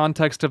in the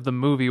context of the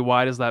movie,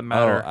 why does that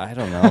matter? Oh, I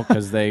don't know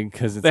because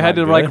it's they had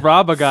not to like good.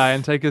 rob a guy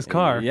and take his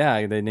car.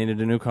 Yeah, they needed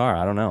a new car.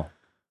 I don't know.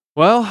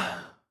 Well,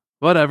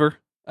 whatever.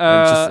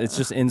 It's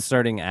just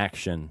inserting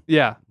action.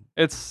 Yeah,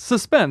 it's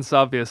suspense.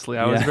 Obviously,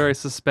 I was Yeah. very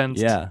suspensed.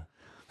 Yeah.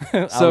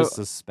 I So- was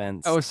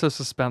suspense. I was so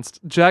suspensed.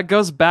 Jack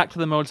goes back to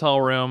the motel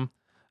room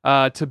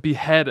to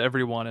behead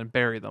everyone and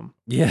bury them.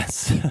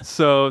 Yes.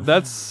 So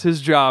that's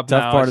his job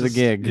Tough now. part It's of the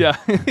gig. Yeah,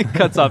 he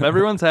cuts off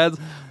everyone's heads,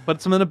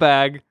 puts them in a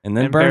bag, And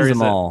then burns buries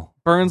them it. all.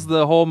 Burns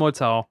the whole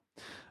motel.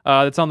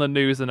 It's on the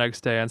news the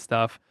next day and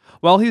stuff.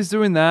 While he's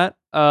doing that,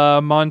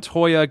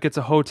 Montoya gets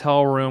a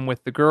hotel room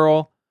with the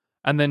girl,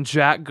 and then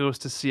Jack goes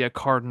to see a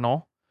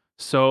cardinal.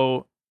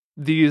 So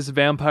these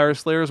vampire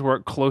slayers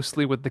work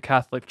closely with the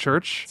Catholic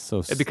Church. So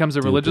It becomes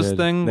a religious stupid.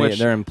 thing, They, which-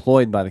 they're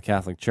employed by the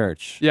Catholic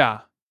Church.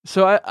 Yeah.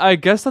 So I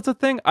guess that's a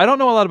thing. I don't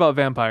know a lot about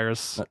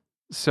vampires. Uh,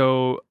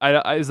 So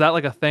is that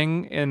like a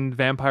thing in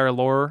vampire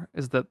lore?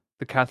 Is that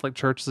the Catholic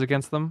Church is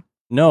against them?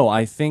 No,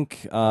 I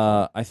think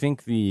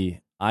the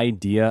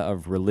idea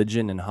of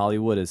religion in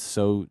Hollywood is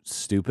so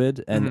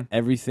stupid, and Mhm.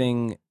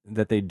 everything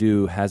that they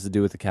do has to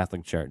do with the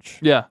Catholic Church.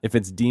 Yeah. If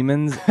it's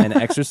demons and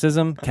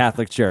exorcism,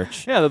 Catholic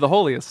Church. Yeah, they're the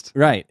holiest.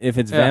 Right. If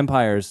it's Yeah.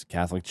 vampires,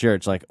 Catholic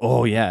Church. Like,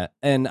 oh yeah.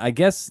 And I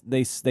guess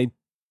they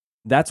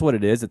that's what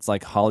it is. It's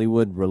like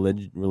Hollywood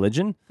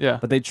religion. Yeah.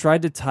 But they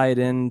tried to tie it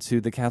into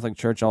the Catholic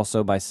Church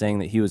also by saying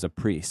that he was a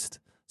priest.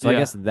 So I Yeah.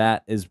 guess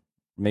that is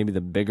maybe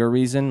the bigger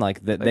reason,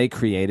 like that they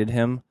created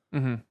him.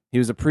 Mm-hmm. He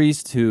was a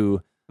priest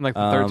who, In like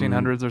the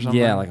 1300s or something.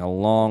 yeah, like a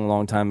long,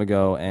 long time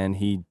ago, and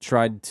he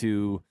tried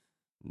to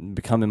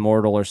become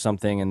immortal or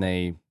something, and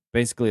they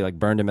basically like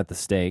burned him at the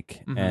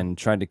stake Mhm. and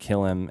tried to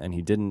kill him, and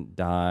he didn't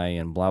die,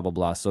 and blah blah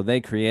blah. So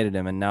they created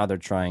him, and now they're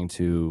trying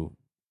to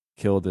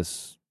kill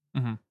this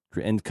Mhm.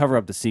 and cover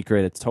up the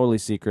secret. It's totally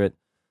secret.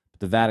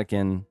 The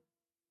Vatican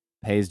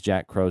pays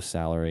Jack Crow's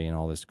salary and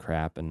all this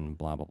crap and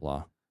blah blah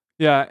blah.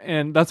 Yeah,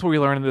 and that's what we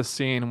learn in this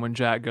scene when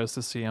Jack goes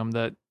to see him,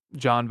 that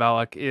John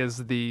Valak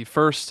is the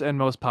first and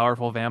most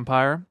powerful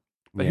vampire.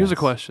 But here's a Yes.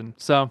 question.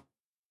 So,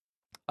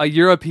 a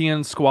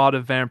European squad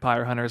of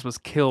vampire hunters was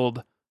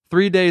killed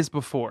 3 days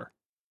before.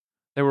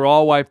 They were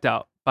all wiped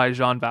out by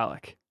John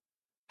Valak.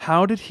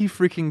 How did he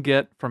freaking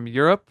get from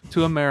Europe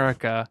to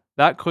America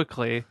that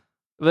quickly?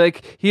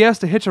 Like, he has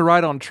to hitch a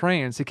ride on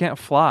trains. He can't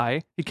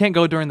fly. He can't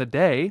go during the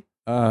day.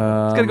 He's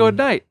got to go at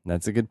night.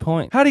 That's a good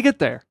point. How'd he get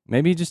there?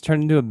 Maybe he just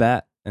turned into a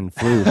bat and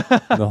flew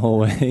the whole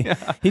way.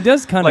 Yeah. He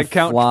does kind Like of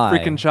Count fly.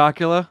 freaking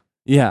Chocula?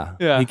 Yeah.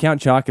 Yeah. He Count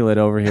Chocolate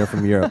over here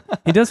from Europe.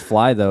 He does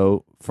fly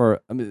though.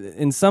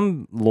 In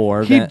some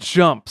lore, He that-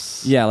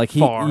 jumps. yeah, like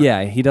far.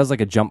 he does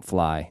like a jump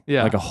fly,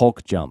 Yeah. like a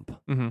Hulk jump,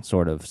 Mhm.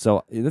 sort of.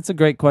 So that's a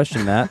great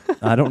question, Matt.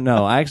 I don't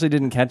know. I actually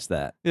didn't catch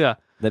that Yeah.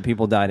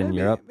 people died in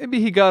Europe.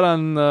 Maybe he got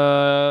on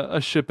a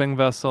shipping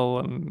vessel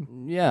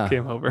and Yeah,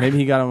 came over. Maybe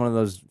he got on one of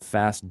those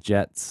fast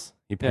jets.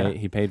 Yeah.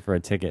 He paid for a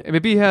ticket.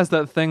 maybe he has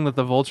that thing that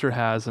the Vulture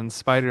has in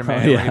Spider-Man, Oh,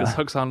 where he yeah. just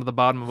hooks onto the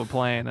bottom of a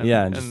plane. And,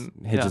 Yeah, and just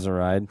hitches a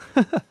ride.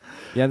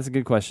 Yeah, that's a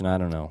good question. I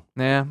don't know.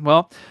 Yeah,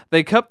 well,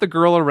 they kept the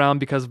girl around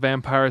because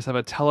vampires have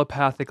a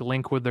telepathic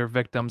link with their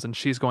victims, and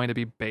she's going to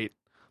be bait.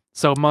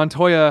 So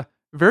Montoya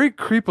very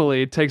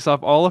creepily takes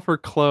off all of her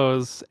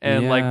clothes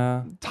and Yeah.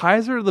 like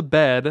ties her to the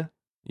bed,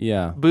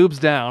 Yeah, boobs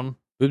down,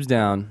 boobs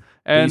down.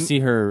 But and you see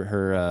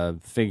her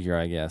figure,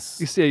 I guess.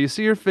 you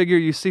see her figure,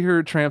 you see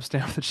her tramp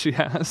stamp that she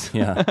has.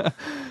 Yeah.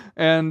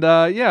 And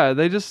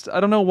they just, I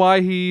don't know why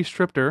he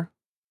stripped her,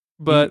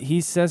 but he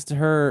says to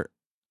her,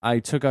 "I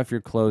took off your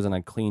clothes and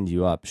I cleaned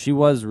you up." She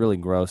was really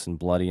gross and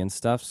bloody and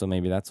stuff, so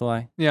maybe that's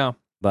why. yeah,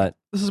 But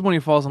this is when he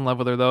falls in love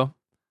with her though.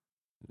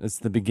 it's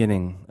the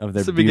beginning of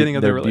their It's the beginning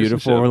of their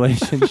beautiful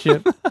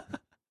relationship.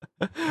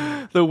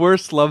 The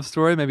worst love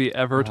story maybe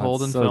ever Oh,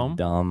 told it's in so film.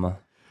 dumb.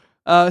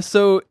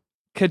 So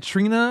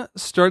Katrina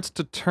starts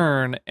to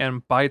turn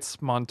and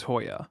bites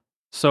Montoya.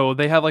 So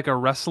they have like a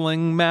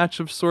wrestling match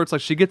of sorts.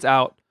 Like she gets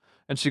out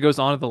and she goes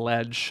onto the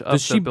ledge. Of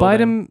Does the she bite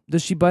building. him?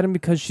 Does she bite him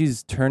because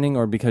she's turning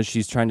or because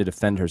she's trying to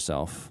defend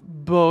herself?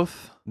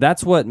 Both.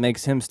 That's what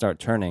makes him start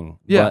turning.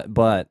 Yeah.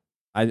 But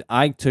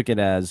I took it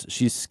as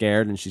she's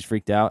scared and she's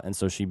freaked out, and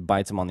so she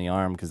bites him on the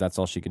arm because that's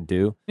all she could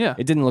do. Yeah.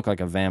 It didn't look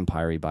like a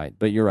vampire bite,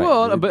 but you're right.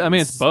 Well, but I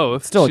mean, it's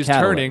both. Still a she's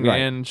catalyst, turning right.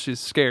 and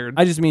she's scared.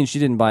 I just mean she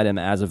didn't bite him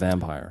as a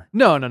vampire.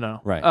 No.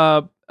 Right.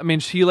 I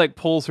mean, she like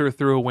pulls her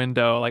through a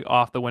window, like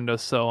off the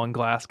windowsill, and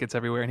glass gets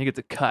everywhere, and he gets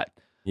a cut.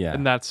 Yeah.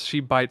 And she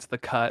bites the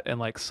cut and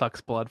like sucks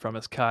blood from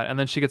his cut, and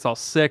then she gets all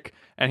sick,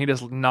 and he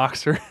just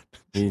knocks her.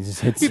 He just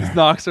hits He her. just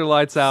knocks her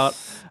lights out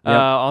Yep.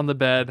 on the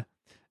bed.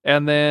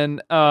 And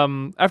then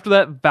after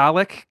that,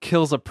 Valak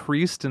kills a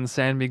priest in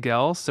San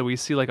Miguel. So we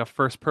see like a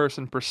first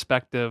person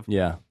perspective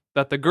Yeah.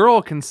 that the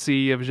girl can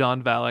see of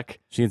Jean Valak.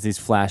 She gets these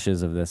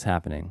flashes of this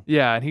happening.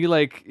 Yeah, and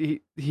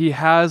he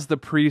has the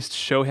priest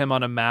show him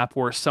on a map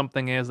where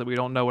something is that we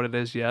don't know what it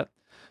is yet.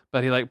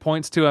 But he like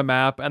points to a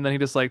map, and then he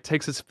just like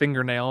takes his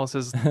fingernails,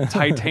 his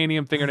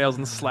titanium fingernails,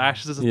 and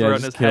slashes his Yeah, throat,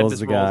 and just his head kills just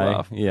the rolls guy.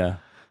 off. Yeah.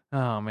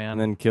 Oh man.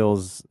 And then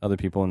kills other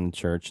people in the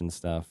church and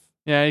stuff.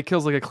 Yeah, he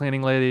kills like a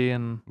cleaning lady,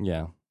 and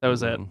Yeah. that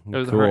was it. Mm, It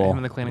was cool. him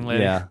and the cleaning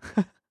lady. Yeah.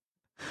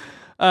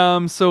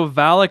 So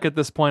Valak at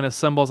this point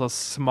assembles a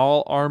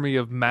small army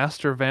of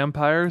master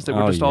vampires that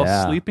were Oh, just all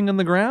yeah. sleeping in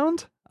the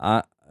ground.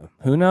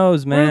 Who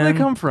knows, man? Where did they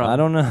come from? I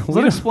don't know. Is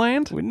that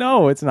explained?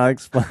 No, it's not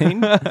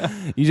explained.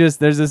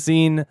 There's a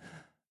scene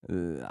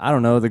I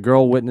don't know. The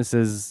girl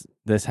witnesses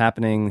this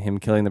happening, him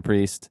killing the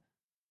priest.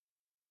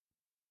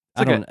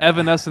 It's like an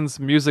Evanescence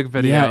music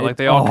video. Yeah, like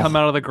they all come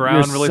out of the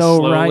ground you're really so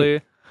slowly.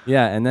 right.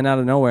 Yeah, and then out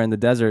of nowhere in the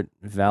desert,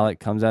 Valak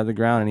comes out of the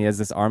ground, and he has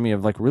this army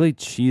of like really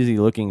cheesy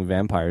looking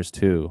vampires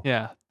too.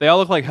 Yeah, they all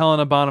look like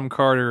Helena Bonham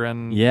Carter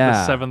and the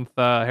 7th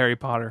Harry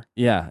Potter.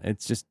 Yeah,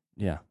 it's just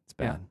it's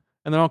bad. Yeah.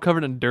 And they're all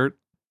covered in dirt.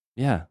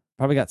 Yeah,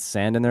 probably got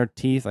sand in their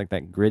teeth, like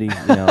that gritty,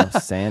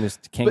 sand.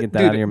 Just can't get that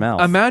Dude, out of your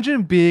mouth.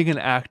 Imagine being an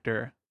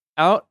actor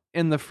out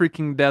in the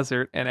freaking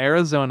desert in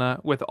Arizona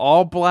with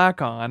all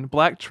black on,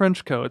 black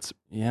trench coats,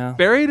 Yeah,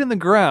 buried in the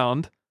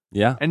ground,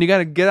 yeah, and you got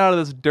to get out of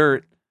this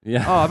dirt.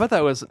 yeah. Oh, I bet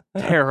that was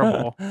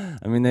terrible.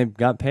 I mean, they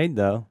got paid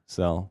though,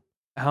 so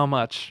How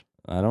much?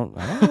 I don't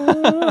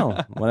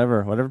know.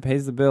 Whatever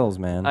pays the bills,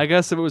 man. I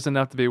guess if it was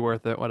enough to be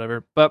worth it,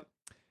 whatever. But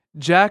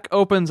Jack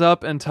opens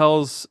up and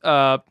tells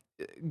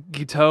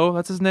Guiteau,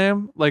 that's his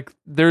name. Like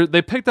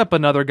they picked up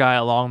another guy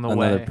along the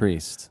way. Another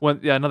priest.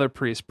 Another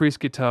priest, Priest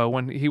Guiteau.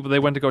 When they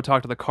went to go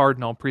talk to the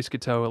cardinal, Priest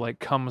Guiteau like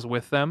comes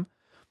with them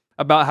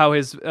about how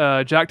his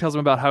Jack tells him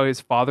about how his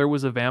father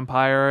was a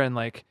vampire and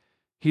like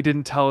he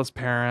didn't tell his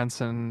parents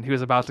and he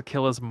was about to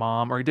kill his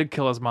mom, or he did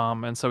kill his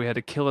mom, and so he had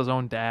to kill his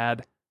own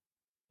dad.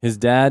 His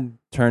dad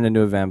turned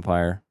into a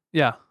vampire,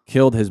 Yeah.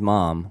 killed his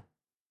mom,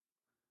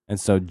 and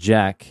so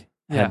Jack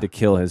Yeah. had to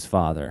kill his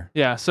father.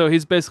 Yeah, so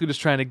he's basically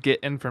just trying to get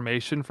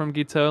information from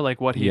Guiteau,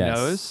 like what he Yes,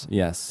 knows.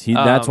 Yes,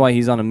 that's Um, why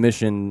he's on a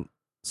mission.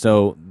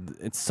 So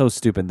it's so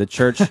stupid. The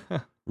church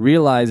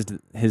realized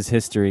his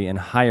history and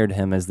hired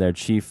him as their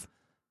chief.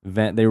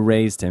 They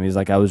raised him. He's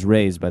like, I was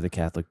raised by the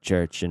Catholic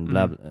Church and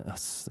blah blah.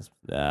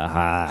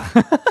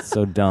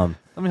 So dumb.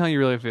 Tell me how you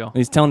really feel. And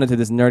he's telling it to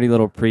this nerdy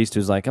little priest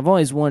who's like, I've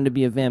always wanted to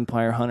be a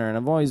vampire hunter, and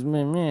I've always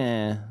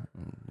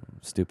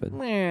stupid.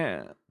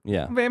 Meh.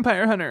 Yeah,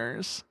 Vampire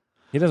hunters.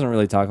 he doesn't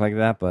really talk like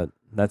that, but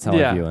that's how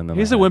I view him. In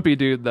He's my a head. wimpy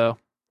dude, though.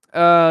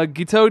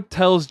 Guiteau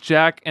tells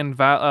Jack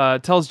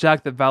tells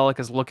Jack that Valak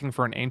is looking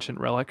for an ancient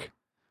relic.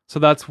 So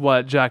that's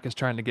what Jack is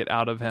trying to get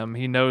out of him.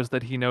 He knows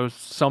that he knows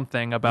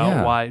something about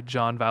Yeah. why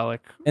John Valak.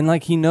 And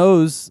like he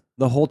knows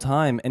the whole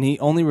time, and he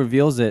only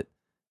reveals it.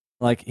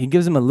 Like he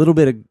gives him a little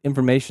bit of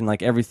information,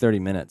 like every 30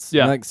 minutes.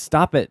 Yeah. You're like,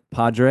 stop it,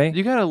 Padre.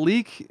 You got to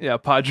leak, yeah,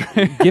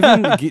 Padre.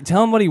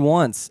 Tell him what he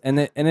wants, and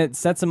it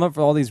sets him up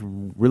for all these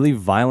really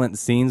violent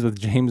scenes with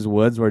James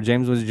Woods, where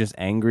James Woods is just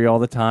angry all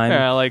the time.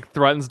 Yeah, like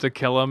threatens to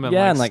kill him and,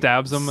 Yeah,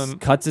 stabs him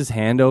and cuts his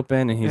hand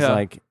open, and he's Yeah.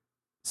 like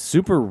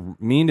super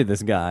mean to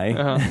this guy.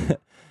 Uh-huh.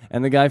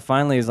 And the guy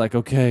finally is like,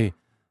 okay,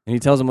 and he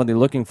tells him what they're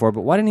looking for.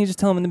 But why didn't he just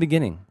tell him in the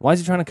beginning? Why is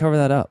he trying to cover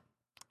that up?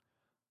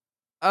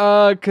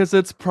 because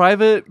it's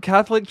private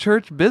Catholic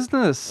Church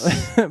business.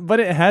 But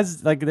it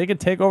has like they could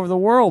take over the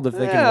world if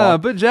they can. Yeah,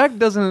 Walk. but Jack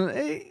doesn't.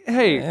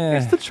 Hey,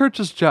 it's the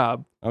church's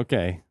job.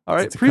 Okay, All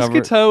right, To Priest cover-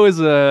 Guiteau is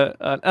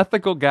an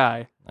ethical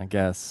guy. I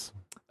guess.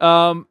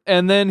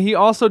 And then he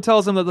also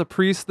tells him that the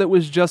priest that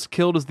was just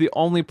killed is the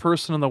only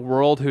person in the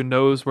world who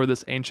knows where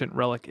this ancient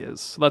relic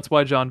is. So that's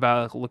why John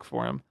Valak looked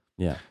for him.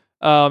 Yeah.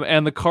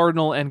 And the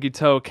cardinal and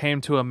Guiteau came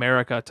to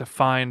America to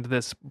find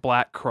this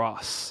black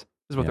cross.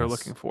 Is what they're Yes.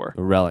 looking for.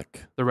 The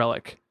relic. The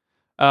relic.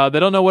 They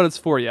don't know what it's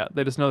for yet.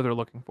 They just know they're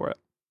looking for it.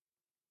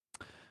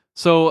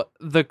 So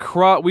the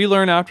we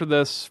learn after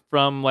this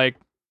from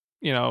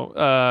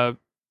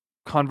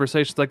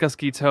conversations. I guess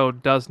Guiteau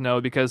does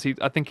know because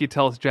I think he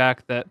tells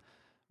Jack that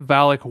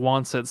Valak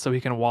wants it so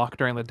he can walk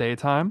during the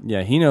daytime.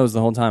 Yeah, he knows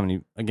the whole time.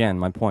 And again,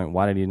 my point.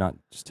 Why did he not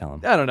just tell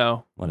him? I don't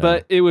know, Whatever.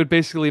 but it would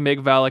basically make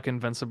Valak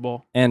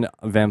invincible. And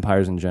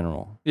vampires in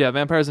general. Yeah,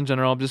 vampires in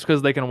general, just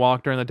because they can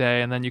walk during the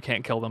day and then you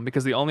can't kill them.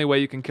 Because the only way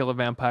you can kill a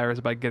vampire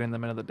is by getting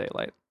them into the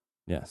daylight.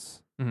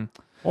 Yes. Mhm.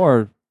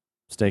 Or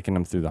staking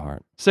them through the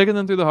heart. Sticking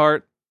them through the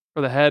heart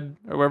or the head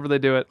or wherever they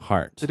do it.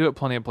 Heart. They do it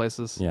plenty of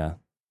places. Yeah.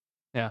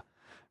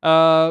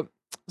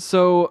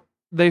 So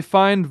they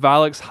find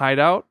Valak's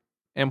hideout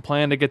and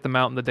plan to get them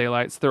out in the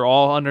daylight. So they're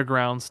all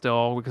underground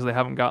still because they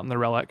haven't gotten the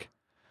relic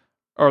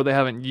or they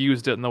haven't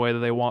used it in the way that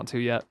they want to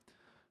yet.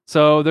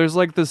 So there's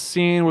like this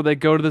scene where they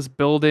go to this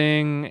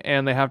building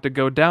and they have to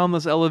go down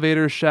this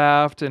elevator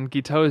shaft and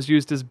Guiteau has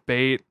used his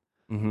bait.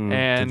 Mm-hmm.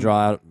 And- to draw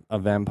out a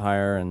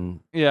vampire and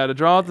Yeah, to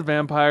draw out the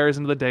vampires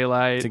into the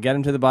daylight. to get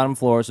him to the bottom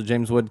floor so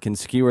James Wood can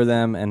skewer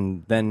them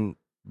and then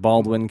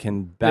Baldwin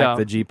can back Yeah.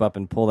 the Jeep up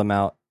and pull them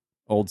out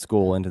old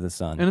school into the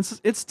sun. And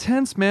it's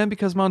tense, man,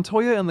 because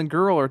Montoya and the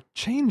girl are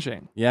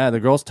changing. Yeah, the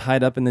girl's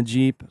tied up in the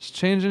Jeep. She's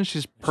changing.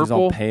 She's purple. She's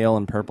all pale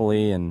and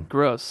purpley, and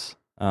Gross.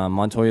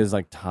 Montoya's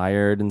like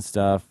tired and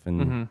stuff,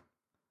 and Mhm.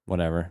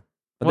 whatever.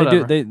 But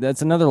Whatever.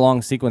 that's another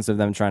long sequence of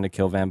them trying to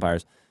kill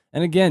vampires.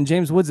 And again,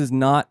 James Woods is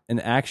not an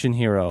action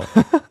hero.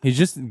 He's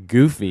just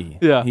goofy.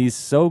 Yeah. He's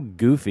so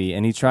goofy,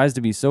 and he tries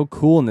to be so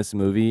cool in this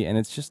movie, and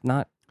it's just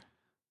not.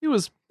 He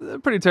was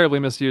pretty terribly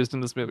misused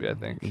in this movie, I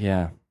think.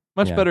 Yeah.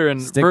 Much Yeah. better in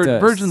Stick to-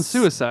 Virgin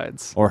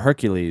Suicides. Or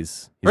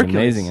Hercules. He's Hercules.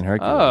 amazing in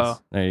Hercules. Oh.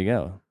 There you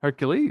go.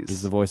 Hercules.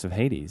 He's the voice of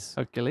Hades.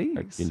 Hercules.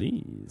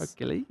 Hercules.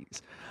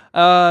 Hercules.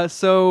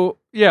 So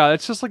yeah,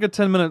 it's just like a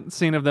 10-minute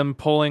scene of them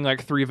pulling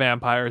like 3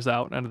 vampires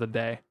out end of the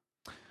day.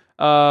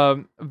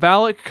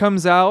 Valak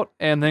comes out,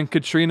 and then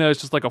Katrina is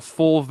just like a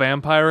full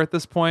vampire at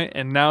this point,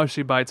 and now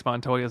she bites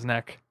Montoya's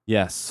neck.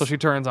 Yes. So she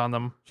turns on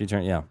them.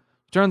 Yeah.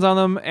 Turns on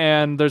them,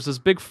 and there's this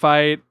big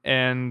fight,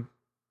 and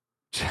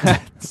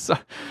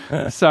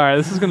sorry,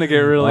 this is gonna get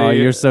really. Oh,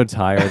 you're so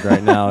tired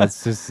right now.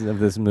 It's just of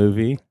this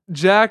movie.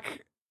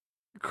 Jack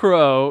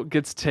Crow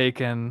gets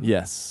taken.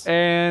 Yes.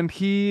 And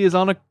he is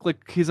on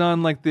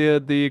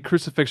the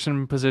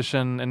crucifixion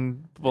position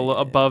and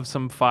above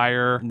some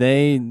fire.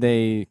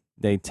 They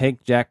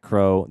take Jack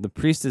Crow. The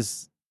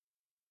priestess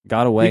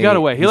got away. He got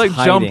away. He He's like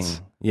hiding.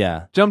 jumped.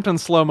 Yeah. Jumped in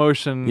slow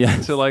motion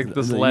to like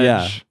this ledge.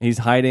 Yeah. He's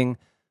hiding.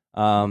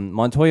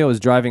 Montoya is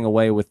driving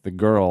away with the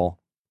girl.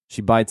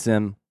 She bites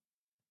him.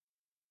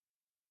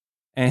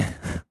 And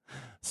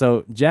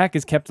so Jack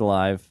is kept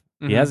alive.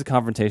 He has a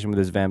confrontation with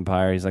his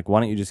vampire. He's like, "Why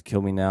don't you just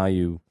kill me now,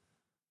 you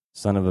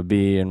son of a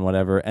bee," and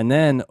whatever. And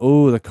then,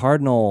 the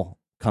cardinal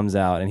comes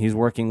out, and he's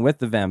working with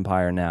the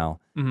vampire now.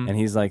 And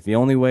he's like, "The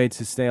only way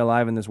to stay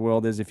alive in this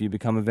world is if you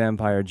become a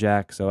vampire,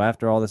 Jack. So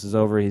after all this is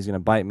over, he's going to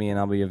bite me, and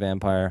I'll be a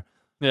vampire."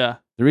 Yeah.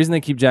 The reason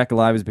they keep Jack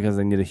alive is because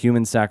they need a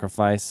human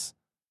sacrifice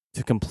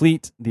to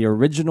complete the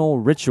original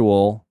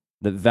ritual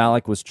that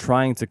Valak was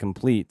trying to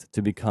complete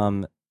to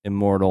become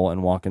immortal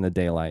and walk in the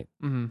daylight.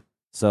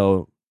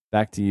 So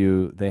back to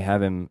you. They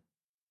have him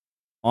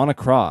on a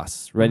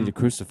cross, ready to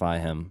crucify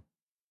him.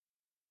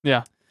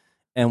 Yeah.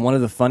 And one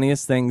of the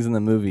funniest things in the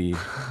movie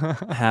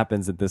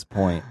happens at this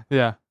point.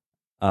 Yeah.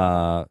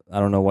 I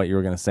don't know what you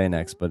were gonna say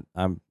next, but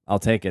I'll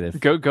take it.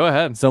 Go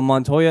ahead. So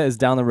Montoya is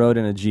down the road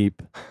in a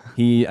Jeep.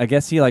 I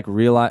guess he like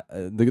realize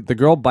the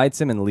girl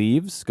bites him and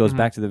leaves, goes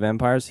back to the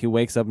vampires. He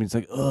wakes up and he's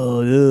like,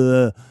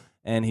 "Oh,"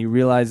 and he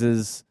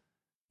realizes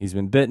he's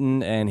been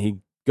bitten, and he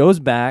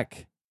goes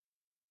back.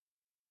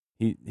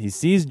 He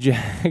sees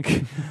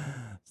Jack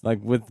like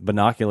with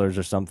binoculars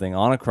or something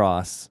on a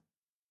cross.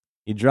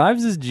 He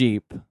drives his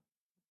Jeep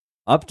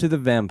up to the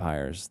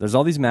vampires. There's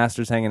all these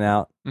masters hanging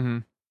out.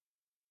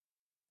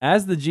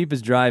 As the Jeep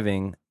is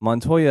driving,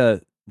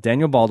 Montoya,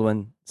 Daniel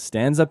Baldwin,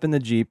 stands up in the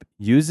Jeep,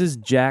 uses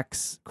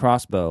Jack's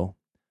crossbow,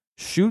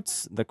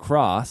 shoots the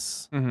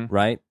cross,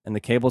 right? And the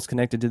cable's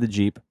connected to the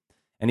Jeep.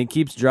 And he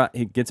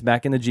gets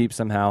back in the Jeep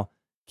somehow,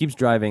 keeps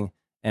driving,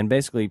 and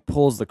basically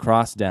pulls the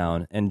cross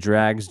down and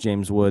drags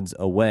James Woods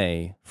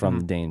away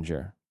from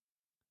danger.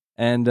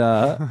 And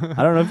I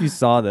don't know if you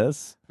saw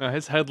this. No,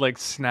 his head like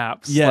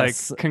snaps.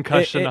 Yes. Like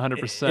concussion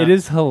 100%. It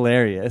is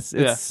hilarious.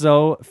 It's Yeah.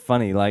 so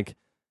funny. Like,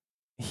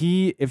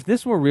 if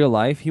this were real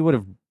life, he would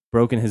have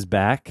broken his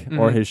back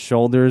or his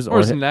shoulders Or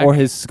his neck. or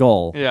his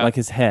skull, Yeah. like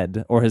his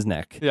head or his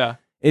neck. Yeah.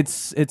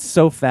 It's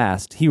so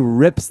fast. He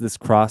rips this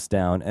cross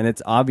down, and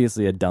it's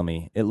obviously a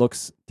dummy. It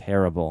looks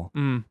terrible.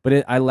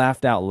 But I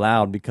laughed out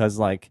loud because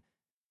like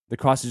the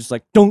cross is just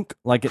like dunk,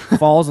 like it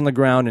falls on the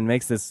ground and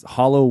makes this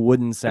hollow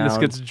wooden sound. And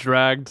this gets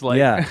dragged like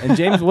Yeah, and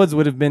James Woods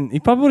he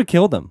probably would have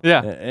killed him.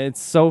 Yeah.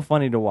 It's so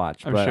funny to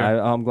watch, I'm but sure.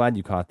 I'm glad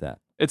you caught that.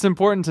 It's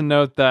important to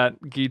note that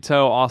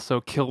Guiteau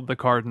also killed the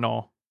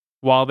cardinal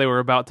while they were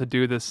about to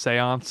do this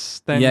seance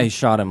thing. Yeah, he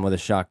shot him with a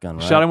shotgun,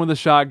 right? Shot him with a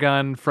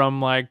shotgun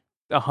from like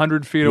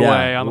 100 feet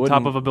away on the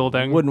top of a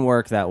building. Wouldn't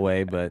work that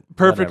way, but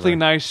Perfectly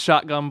whatever. nice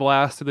shotgun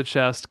blast to the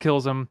chest,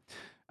 kills him.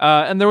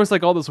 And there was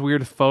like all this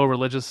weird faux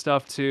religious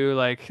stuff too.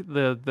 Like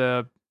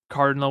the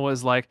cardinal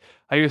was like,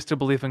 "I used to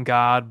believe in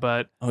God,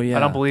 but Oh yeah, I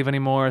don't believe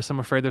anymore, so I'm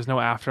afraid there's no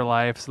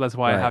afterlife, so that's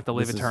why I Right. have to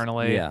live This is-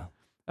 eternally." Yeah.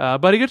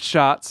 But he gets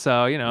shot,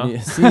 so you know. Yeah,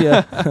 see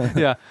ya.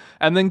 Yeah.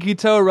 And then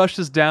Guiteau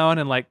rushes down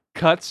and like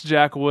cuts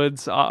Jack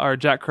Woods or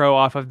Jack Crow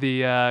off of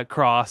the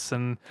cross,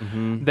 and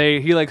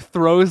he like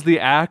throws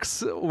the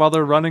axe while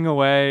they're running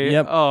away.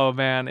 Yep. Oh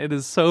man, it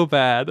is so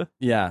bad.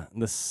 Yeah,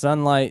 the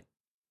sunlight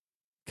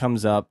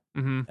comes up,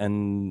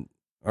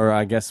 or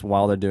I guess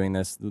while they're doing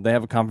this, they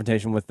have a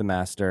confrontation with the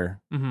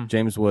master.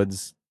 James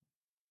Woods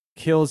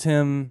kills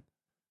him.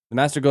 The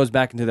master goes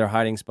back into their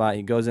hiding spot.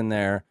 He goes in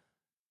there.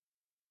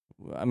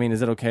 I mean,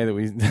 is it okay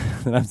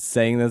that that I'm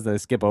saying this? That I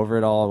skip over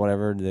it all, or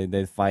whatever?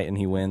 They fight and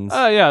he wins.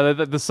 Oh yeah,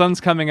 the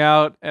sun's coming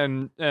out,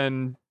 and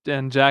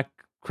Jack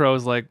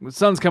Crow's like, "The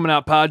sun's coming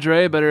out,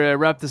 Padre. Better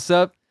wrap this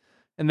up."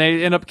 And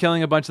they end up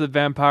killing a bunch of the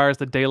vampires.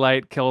 The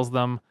daylight kills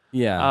them.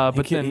 Yeah,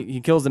 but then he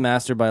kills the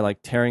master by like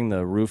tearing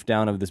the roof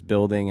down of this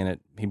building, and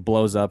he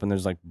blows up, and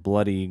there's like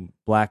bloody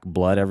black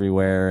blood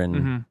everywhere,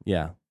 and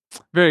yeah,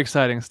 very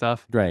exciting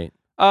stuff. great.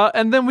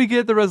 And then we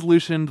get the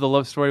resolution to the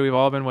love story we've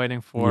all been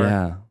waiting for.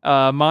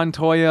 Yeah,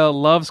 Montoya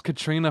loves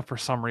Katrina for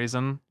some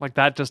reason. Like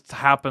that just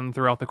happened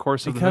throughout the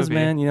course of the because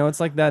movie. man, you know, it's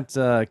like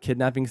that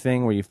kidnapping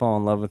thing where you fall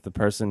in love with the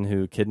person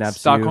who kidnaps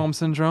Stockholm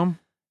syndrome. you.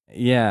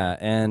 Yeah,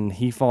 and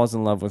he falls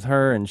in love with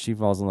her, and she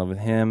falls in love with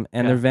him,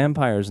 and they're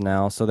vampires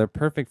now, so they're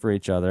perfect for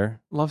each other.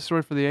 Love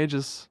story for the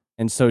ages.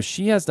 And so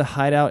she has to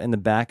hide out in the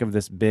back of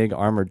this big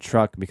armored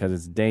truck because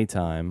it's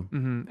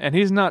daytime. And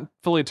he's not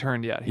fully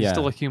turned yet. He's Yeah.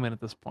 still a human at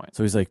this point.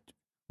 So he's like,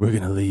 "We're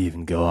gonna leave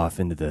and go off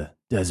into the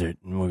desert,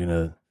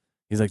 and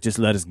he's like, "Just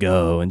let us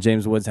go." And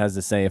James Woods has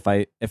to say, "If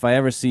I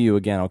ever see you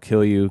again, I'll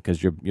kill you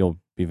because you'll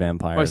be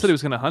vampires." Oh, I said he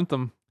was going to hunt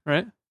them,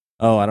 right?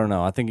 Oh, I don't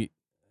know. I think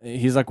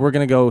he's like, we're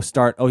gonna go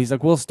start. Oh, he's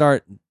like, we'll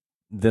start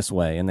this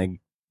way, and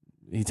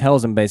he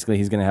tells him basically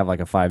he's gonna have like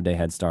a 5-day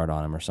head start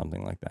on him or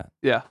something like that.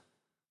 Yeah.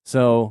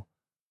 So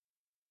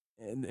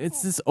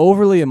it's this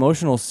overly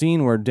emotional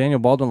scene where Daniel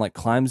Baldwin like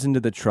climbs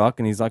into the truck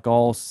and he's like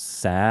all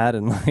sad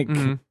and like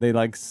they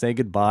like say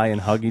goodbye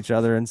and hug each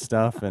other and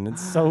stuff, and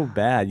it's so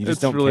bad. You just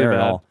It's don't really care bad.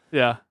 at all.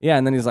 Yeah. Yeah,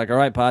 and then he's like, all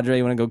right, Padre,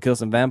 you want to go kill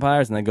some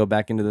vampires? And they go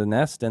back into the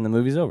nest and the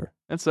movie's over.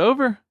 It's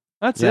over.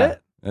 That's Yeah.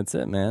 it. That's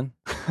it, man.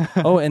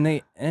 Oh, and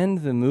they end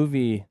the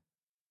movie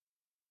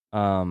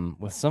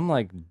with some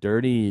like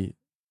dirty,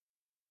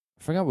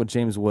 I forgot what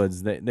James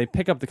Woods, they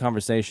pick up the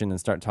conversation and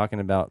start talking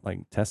about like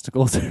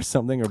testicles or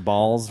something, or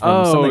balls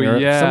from something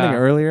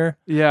earlier.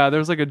 Yeah,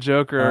 there's like a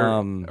joke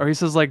or he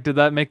says like, did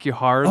that make you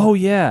hard? Oh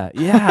yeah.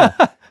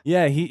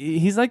 Yeah,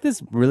 he's like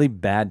this really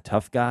bad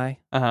tough guy,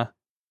 Uh-huh.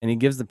 and he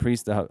gives the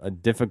priest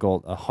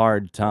a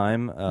hard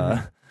time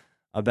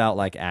about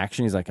like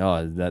action. He's like,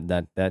 oh,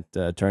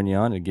 that turn you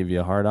on, it'd give you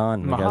a hard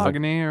on. And the guy's like,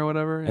 Mahogany or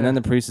whatever. and then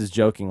the priest is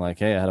joking like,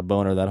 hey, I had a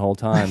boner that whole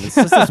time. It's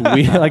just this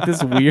weird, like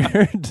this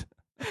weird.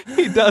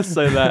 He does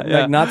say that.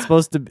 Yeah. Like not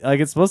supposed to, like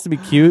it's supposed to be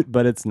cute,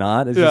 but it's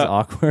not. It's just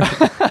awkward.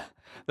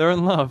 They're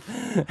in love.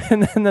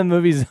 And then the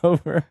movie's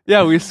over.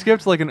 Yeah, we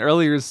skipped like an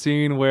earlier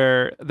scene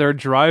where they're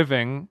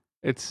driving.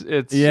 It's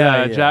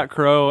Yeah. Jack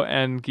Crow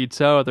and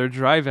Guiteau. They're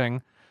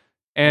driving,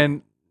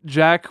 and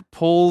Jack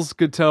pulls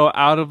Guiteau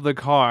out of the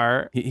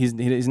car. He's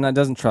not,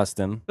 doesn't trust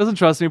him. Doesn't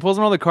trust him. He pulls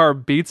him out of the car,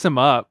 beats him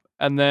up,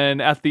 and then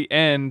at the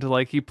end,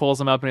 like he pulls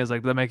him up and he's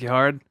like, "Did that make you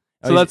hard?"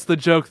 Oh, So that's the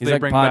joke He's they like,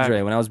 bring Padre,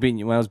 back. when I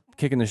was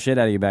kicking the shit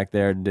out of you back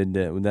there, did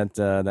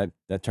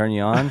that turn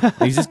you on?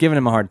 He's just giving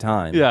him a hard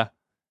time. Yeah,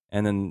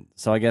 And then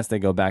so I guess they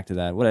go back to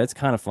that. Well, it's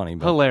kind of funny,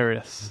 but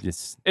hilarious.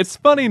 just It's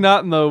funny,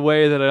 not in the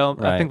way that I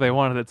Right. think they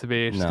wanted it to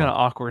be. It's just No. kind of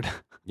awkward.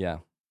 yeah.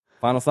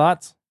 Final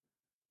thoughts?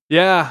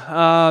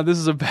 Yeah, this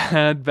is a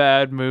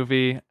bad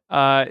movie.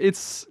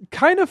 It's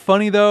kind of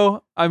funny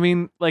though. I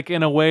mean, like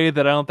in a way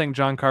that I don't think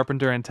John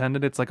Carpenter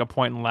intended. It's like a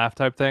point and laugh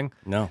type thing.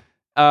 No.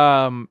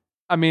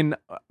 I mean,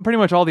 pretty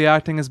much all the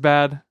acting is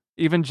bad.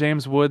 Even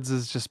James Woods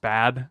is just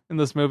bad in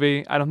this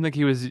movie. I don't think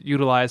he was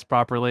utilized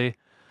properly.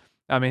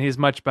 I mean, he's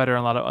much better in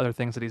a lot of other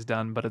things that he's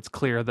done, but it's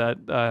clear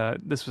that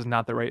this was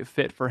not the right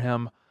fit for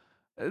him.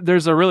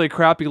 There's a really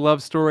crappy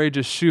love story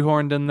just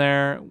shoehorned in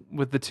there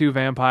with the two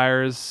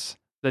vampires,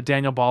 that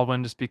Daniel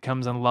Baldwin just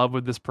becomes in love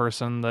with this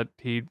person that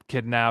he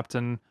kidnapped,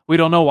 and we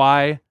don't know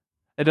why.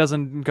 It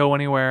doesn't go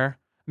anywhere.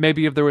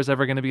 Maybe if there was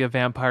ever going to be a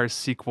vampire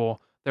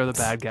sequel, they're the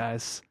bad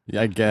guys.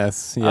 Yeah, I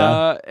guess.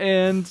 Yeah.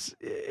 And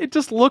it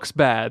just looks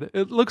bad.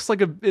 It looks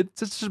like it's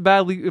just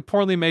a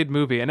poorly made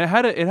movie, and it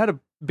had a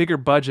bigger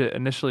budget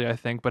initially, I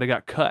think, but it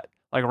got cut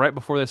like right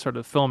before they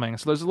started filming.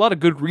 So there's a lot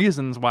of good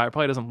reasons why it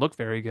probably doesn't look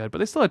very good, but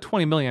they still had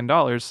 $20 million.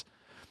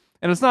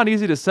 And it's not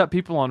easy to set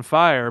people on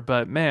fire,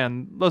 but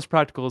man, those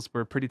practicals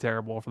were pretty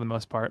terrible for the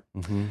most part.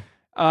 Mm-hmm.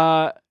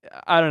 I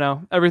don't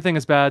know. Everything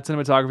is bad.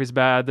 Cinematography is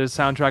bad. The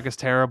soundtrack is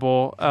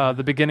terrible.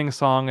 The beginning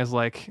song is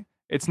like,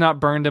 it's not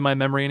burned in my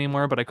memory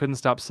anymore, but I couldn't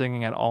stop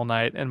singing it all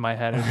night in my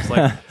head. It was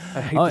like,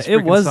 I hate this It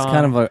freaking was song.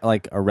 kind of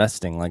like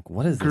arresting. Like,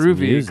 what is this groovy,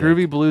 music?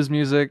 groovy blues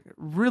music.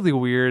 Really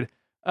weird.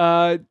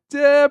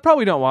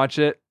 Probably don't watch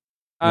it.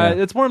 Yeah.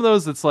 It's one of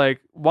those that's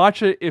like,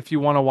 watch it if you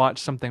want to watch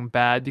something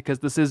bad, because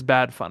this is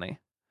bad funny.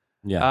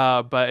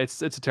 Yeah. But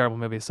it's a terrible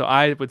movie, so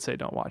I would say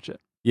don't watch it.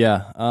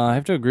 Yeah, I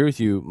have to agree with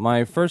you.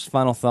 My first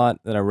final thought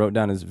that I wrote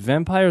down is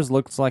Vampires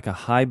looks like a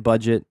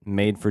high-budget,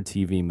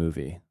 made-for-TV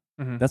movie.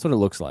 Mhm. That's what it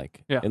looks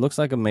like. Yeah. It looks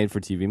like a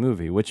made-for-TV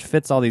movie, which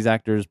fits all these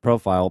actors'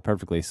 profile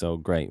perfectly, so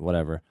great,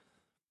 whatever.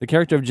 The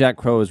character of Jack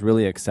Crow is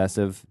really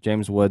excessive.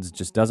 James Woods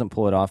just doesn't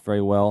pull it off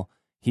very well.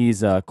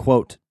 He's,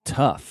 quote,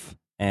 tough,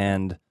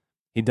 and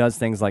he does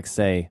things like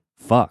say,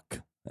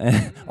 fuck,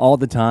 all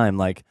the time,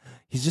 like...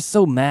 He's just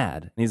so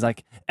mad. And he's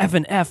like, F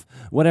and F,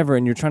 whatever.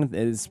 And you're trying to,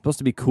 it's supposed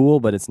to be cool,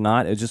 but it's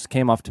not. It just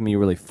came off to me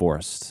really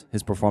forced.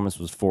 His performance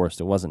was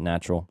forced. It wasn't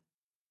natural.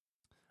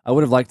 I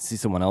would have liked to see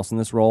someone else in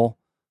this role.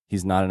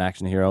 He's not an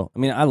action hero. I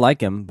mean, I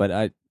like him,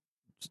 but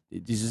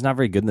he's just not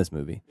very good in this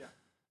movie. Yeah.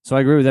 So I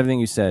agree with everything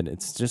you said.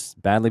 It's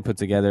just badly put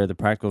together. The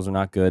practicals are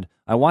not good.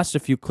 I watched a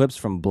few clips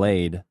from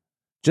Blade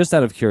just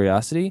out of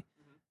curiosity,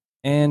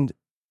 and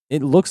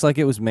it looks like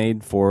it was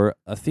made for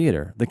a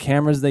theater. The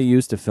cameras they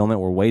used to film it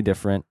were way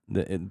different.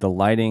 The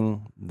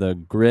lighting, the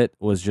grit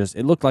was just,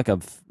 it looked like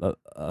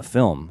a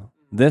film.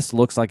 This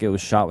looks like it was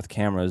shot with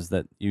cameras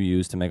that you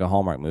use to make a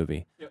Hallmark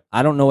movie. Yep.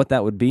 I don't know what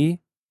that would be.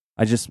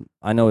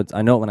 I know it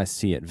when I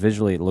see it.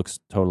 Visually, it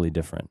looks totally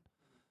different.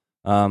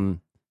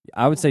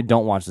 I would say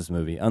don't watch this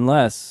movie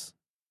unless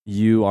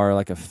you are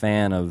like a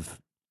fan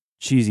of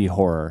cheesy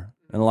horror.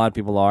 And a lot of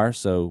people are,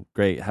 so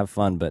great, have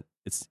fun, but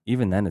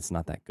even then it's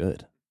not that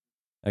good.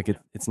 Like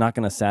it's not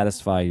going to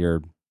satisfy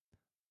your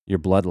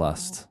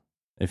bloodlust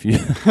if you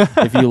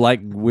like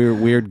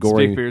weird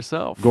gory Speak for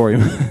yourself. gory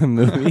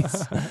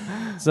movies.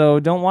 So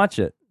don't watch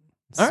it.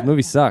 This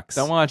movie sucks.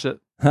 Don't watch it.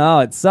 Oh,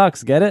 it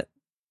sucks. Get it?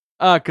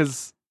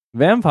 Because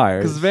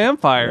Vampires.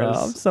 vampires.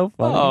 Oh, I'm so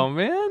funny. Oh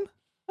man,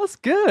 that's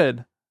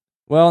good.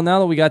 Well, now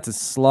that we got to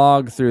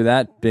slog through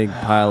that big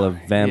pile of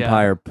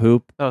vampire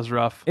poop, That was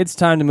rough. it's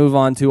time to move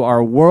on to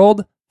our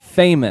world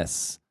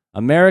famous,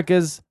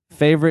 America's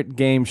favorite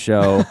game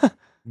show.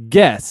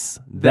 Guess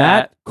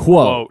that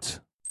quote.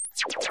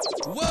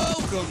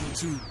 Welcome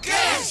to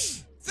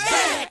Guess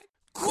That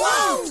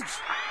Quote!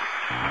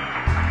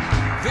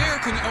 There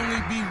can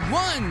only be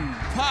one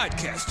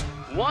podcast.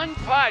 One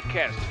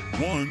podcast.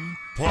 One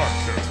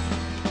podcast.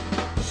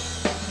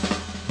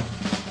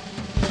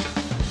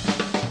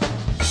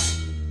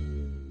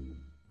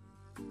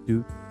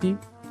 Do, dee,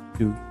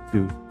 do,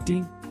 do,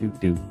 dee, do,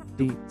 do,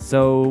 dee.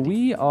 So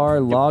we are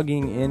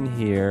logging in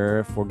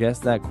here for Guess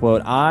That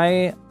Quote.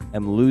 I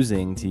am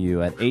losing to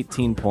you at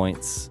 18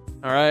 points.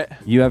 All right.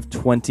 You have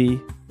 20.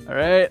 All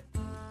right.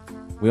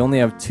 We only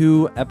have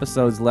 2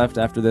 episodes left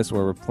after this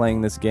where we're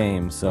playing this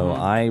game, so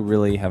I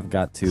really have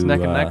got to... It's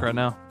neck and neck right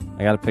now.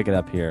 I got to pick it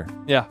up here.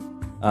 Yeah.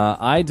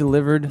 I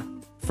delivered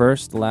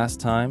first last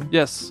time.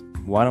 Yes.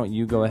 Why don't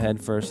you go ahead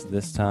first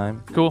this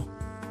time? Cool.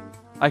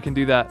 I can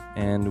do that.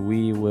 And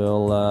we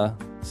will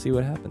see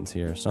what happens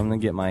here. So I'm going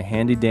to get my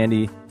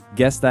handy-dandy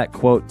Guess That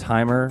Quote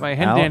timer My out.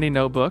 handy-dandy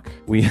notebook.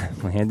 My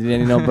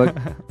handy-dandy notebook.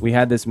 We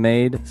had this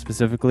made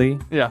specifically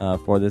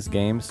for this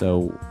game,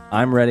 so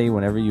I'm ready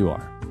whenever you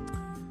are.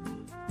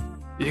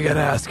 You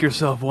gotta ask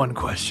yourself one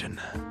question.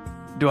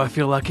 Do I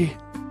feel lucky?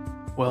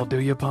 Well,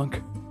 do you,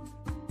 punk?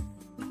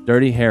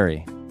 Dirty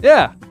Harry.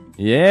 Yeah.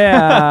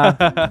 Yeah.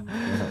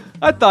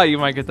 I thought you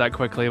might get that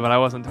quickly, but I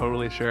wasn't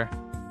totally sure.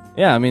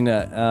 Yeah, I mean,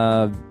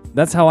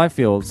 that's how I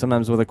feel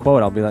sometimes with a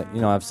quote. I'll be like,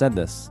 I've said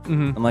this.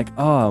 Mm-hmm. I'm like,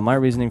 oh, my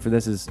reasoning for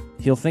this is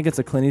he'll think it's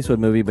a Clint Eastwood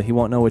movie, but he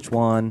won't know which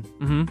one,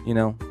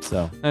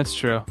 so. That's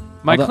true.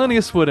 My Clint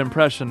Eastwood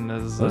impression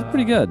is That's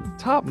pretty good.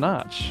 top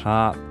notch.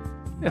 Top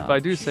If I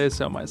do say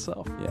so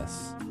myself.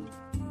 Yes.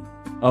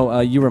 Oh,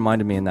 you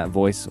reminded me in that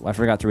voice. I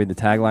forgot to read the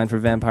tagline for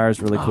Vampires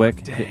really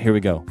quick. dang. Here we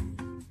go.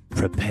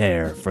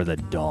 Prepare for the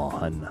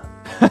dawn.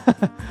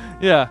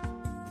 Yeah.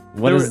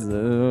 What is...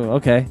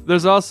 okay.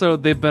 There's also,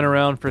 they've been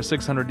around for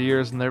 600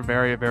 years and they're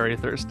very, very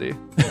thirsty.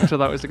 Which I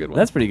thought was a good one.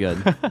 That's pretty good.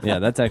 Yeah,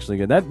 that's actually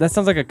good. That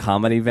sounds like a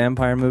comedy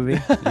vampire movie,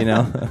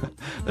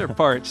 They're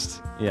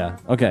parched. Yeah.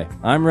 Okay.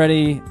 I'm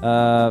ready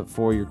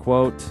for your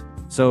quote.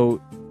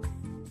 So,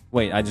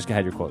 wait, I just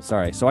had your quote.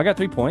 Sorry. So I got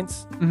 3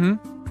 points. Mm-hmm.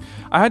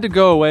 I had to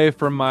go away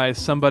from my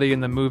somebody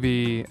in the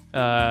movie.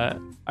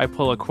 I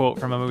pull a quote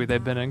from a movie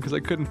they've been in because I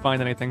couldn't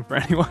find anything for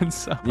anyone.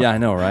 So Yeah, I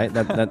know, right?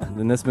 That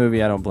in this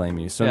movie, I don't blame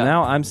you. So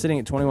now I'm sitting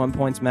at 21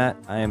 points, Matt.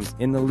 I am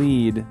in the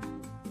lead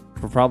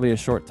for probably a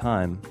short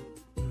time.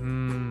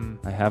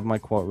 I have my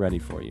quote ready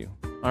for you.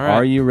 All right.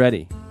 Are you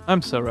ready?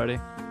 I'm so ready.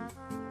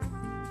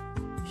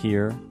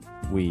 Here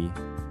we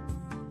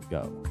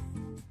go.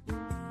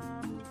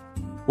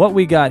 What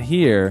we got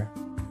here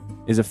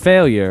is a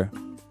failure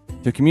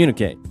to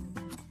communicate.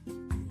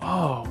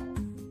 Oh.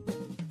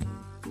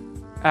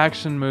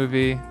 Action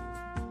movie.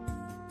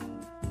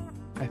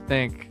 I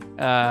think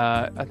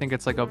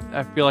it's like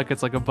I feel like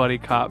it's like a buddy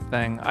cop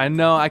thing. I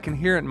know, I can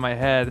hear it in my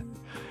head.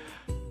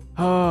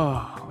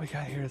 Oh, what we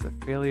got here is a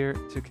failure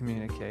to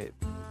communicate.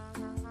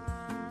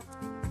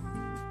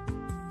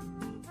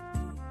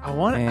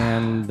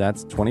 And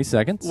that's 20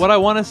 seconds. What I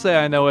want to say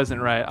I know isn't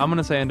right. I'm going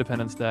to say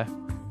Independence Day.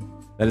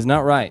 That is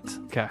not right.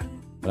 Okay.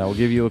 But I will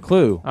give you a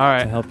clue All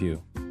right. to help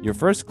you. Your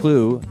first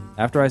clue,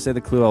 after I say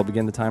the clue, I'll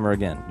begin the timer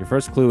again. Your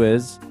first clue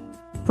is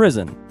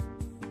prison.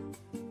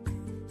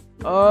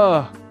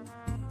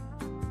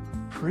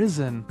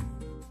 Prison.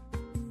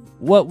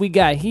 What we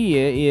got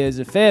here is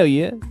a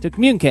failure to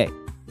communicate.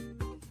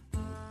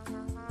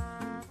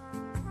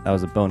 That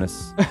was a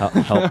bonus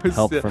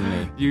help from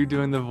me. You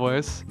doing the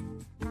voice?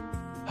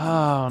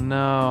 Oh,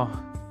 no.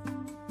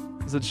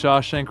 Is it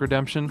Shawshank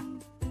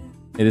Redemption?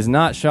 It is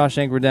not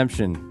Shawshank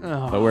Redemption,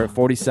 Oh. but we're at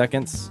 40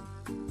 seconds.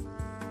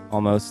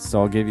 Almost,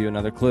 so I'll give you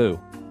another clue.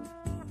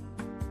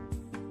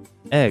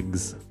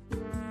 Eggs.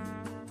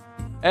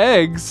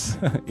 Eggs?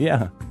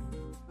 Yeah.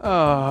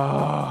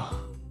 Oh.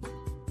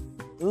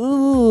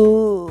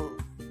 Ooh.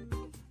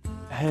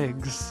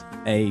 Eggs.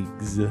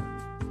 Eggs.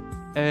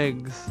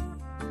 Eggs.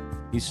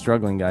 He's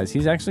struggling, guys.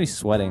 He's actually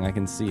sweating. I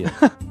can see it.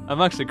 I'm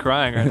actually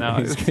crying right now.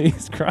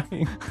 he's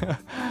crying.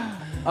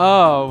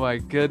 Oh, my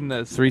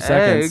goodness. 3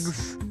 seconds.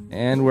 Eggs.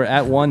 And we're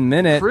at 1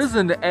 minute.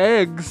 Prison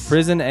eggs.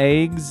 Prison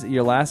eggs.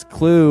 Your last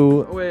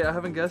clue. Wait, I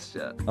haven't guessed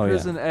yet. Oh,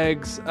 Prison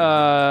eggs.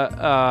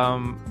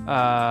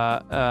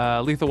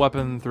 Lethal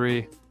Weapon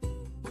 3.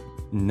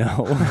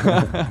 No.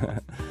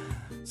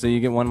 So you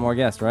get one more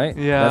guess, right?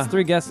 Yeah. That's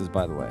 3 guesses,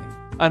 by the way.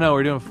 I know,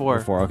 we're doing 4.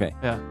 4, okay.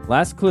 Yeah.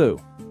 Last clue.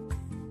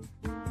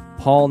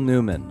 Paul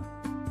Newman.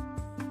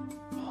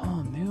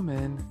 Paul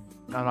Newman.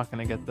 I'm not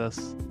going to get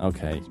this.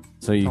 Okay.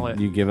 So you I'll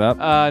give up?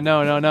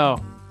 No.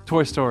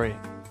 Toy Story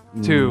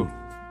 2.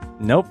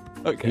 Nope.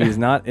 Okay. He's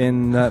not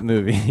in that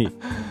movie.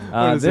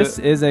 What is This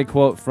is a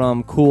quote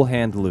from Cool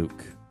Hand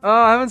Luke. Oh,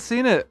 I haven't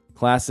seen it.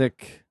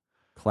 Classic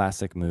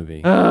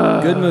movie.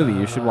 Good movie.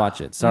 You should watch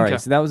it. Sorry. Okay.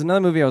 So that was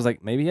another movie I was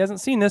like, maybe he hasn't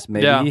seen this.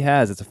 Maybe Yeah. he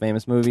has. It's a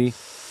famous movie.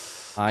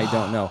 I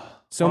don't know.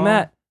 So, Oh.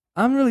 Matt,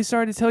 I'm really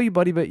sorry to tell you,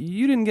 buddy, but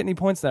you didn't get any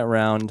points that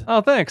round.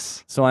 Oh,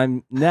 thanks. So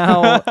I'm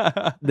now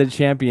the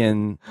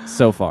champion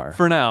so far.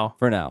 For now.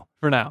 For now.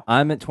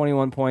 I'm at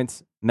 21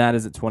 points. Matt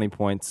is at 20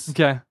 points.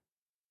 Okay.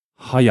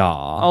 Hiya.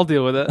 I'll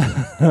deal with it.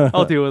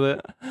 I'll deal with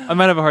it. I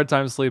might have a hard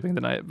time sleeping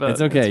tonight, but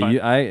it's okay.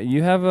 It's fine.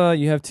 You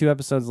have 2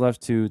 episodes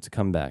left to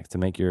come back to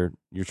make your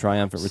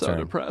triumphant return.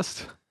 So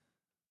depressed.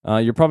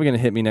 You're probably going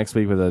to hit me next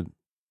week with a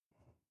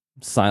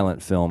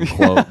silent film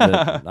quote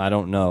that I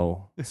don't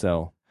know.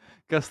 So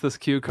guess this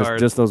cue card.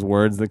 Just those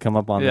words that come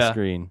up on the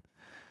screen.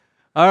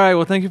 All right.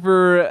 Well, thank you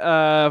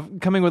for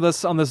coming with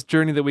us on this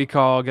journey that we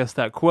call Guess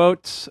That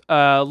Quote.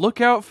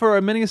 Look out for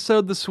a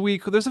mini-sode this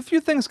week. There's a few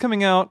things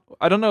coming out.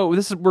 I don't know.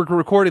 We're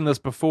recording this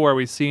before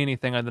we see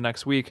anything on the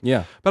next week.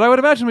 Yeah. But I would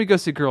imagine we go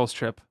see Girls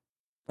Trip.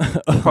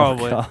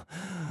 Probably.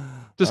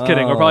 Just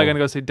kidding. We're probably going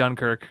to go see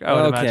Dunkirk, I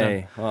would imagine.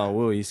 Okay. Oh,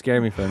 woo, you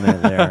scared me for a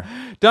minute there.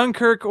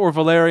 Dunkirk or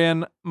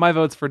Valerian. My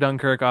vote's for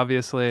Dunkirk,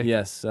 obviously.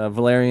 Yes.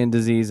 Valerian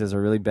disease is a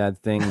really bad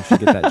thing. You should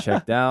get that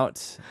checked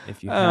out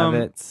if you have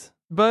it.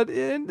 But,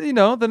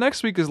 the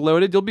next week is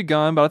loaded. You'll be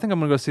gone, but I think I'm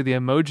going to go see the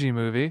Emoji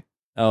Movie.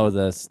 Oh,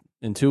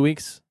 in 2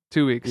 weeks?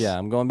 2 weeks. Yeah,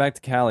 I'm going back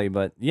to Cali,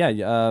 but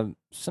yeah,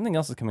 something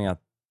else is coming out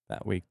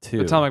that week,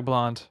 too. Atomic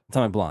Blonde.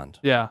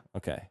 Yeah.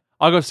 Okay.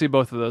 I'll go see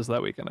both of those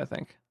that weekend, I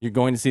think. You're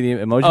going to see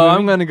the Emoji movie? Oh,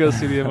 I'm going to go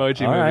see the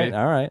Emoji movie.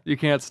 All right. You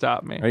can't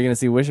stop me. Are you going to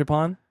see Wish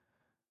Upon?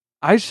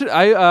 We'll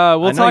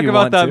talk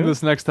about that in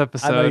this next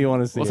episode. I know you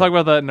want to see We'll talk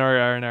about that in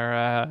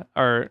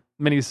our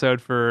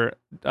mini-sode for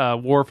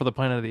War for the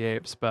Planet of the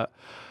Apes. But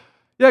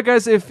yeah,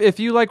 guys, if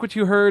you like what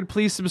you heard,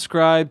 please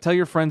subscribe. Tell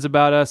your friends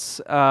about us.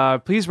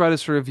 Please write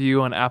us a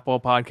review on Apple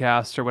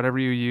Podcasts or whatever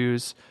you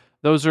use.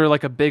 Those are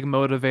like a big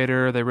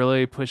motivator. They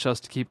really push us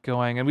to keep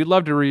going. And we'd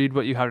love to read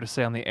what you have to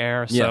say on the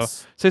air. So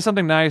say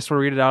something nice. We'll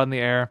read it out on the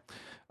air.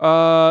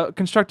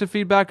 Constructive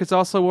feedback is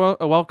also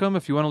welcome.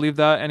 If you want to leave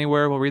that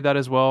anywhere, we'll read that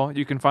as well.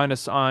 You can find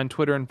us on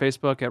Twitter and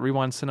Facebook at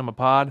Rewind Cinema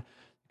Pod.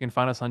 You can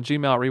find us on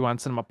Gmail at Rewind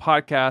Cinema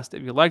Podcast.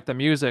 If you like the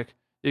music,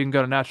 you can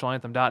go to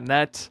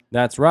naturalanthem.net.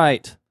 That's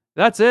right.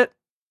 That's it.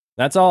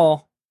 That's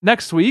all.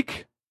 Next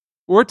week,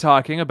 we're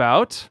talking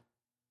about...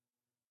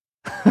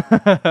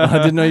 I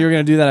didn't know you were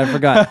going to do that. I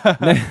forgot.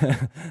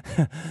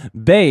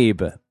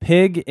 Babe,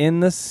 Pig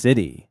in the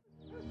City.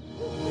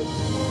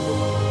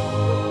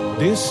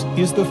 This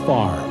is the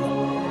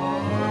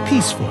farm.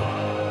 Peaceful,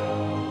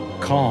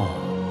 calm,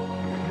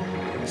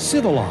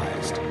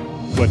 civilized.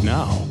 But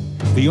now,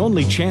 the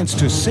only chance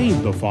to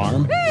save the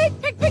farm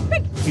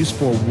is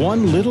for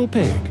one little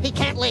pig. He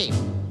can't leave.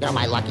 You're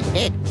my lucky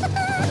pig.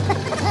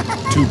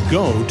 To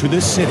go to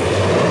the city.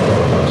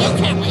 You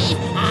can't leave.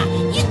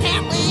 You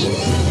can't leave.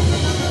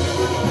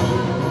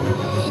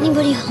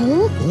 Anybody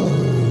home?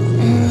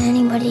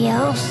 Anybody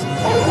else?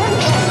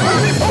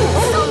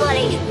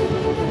 Somebody!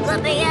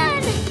 Let me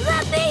in!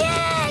 Let me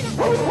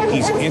in!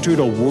 He's entered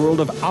a world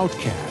of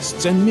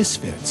outcasts and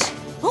misfits.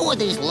 Who are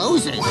these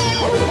losers?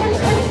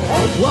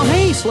 Well,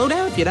 hey, slow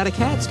down. If you're not a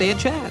cat, stay and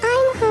chat.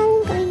 I'm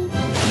hungry.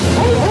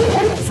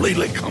 If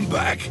lately come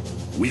back,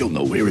 we don't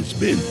know where it's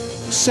been.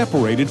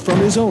 Separated from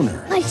his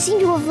owner. I seem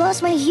to have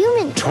lost my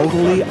human.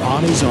 Totally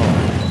on his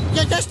own.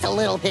 You're just a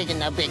little pig in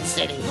the big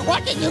city.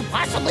 What can you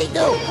possibly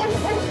do?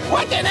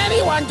 What can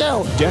anyone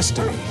do?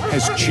 Destiny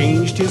has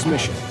changed his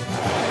mission.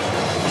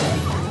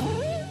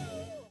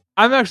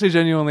 I'm actually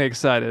genuinely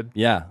excited.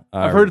 Yeah.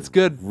 I've heard it's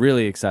good.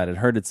 Really excited.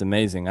 Heard it's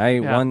amazing.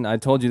 I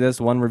told you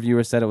this. One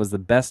reviewer said it was the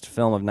best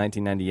film of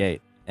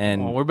 1998.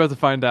 And we're about to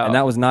find out. And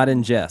that was not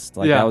in jest.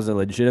 That was a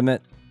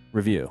legitimate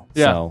review.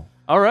 Yeah. So,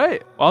 all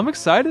right. Well, I'm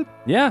excited.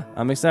 Yeah,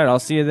 I'm excited. I'll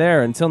see you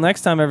there. Until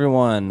next time,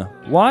 everyone,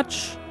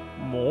 watch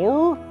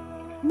more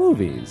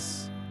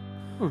movies.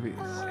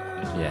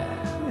 Yeah.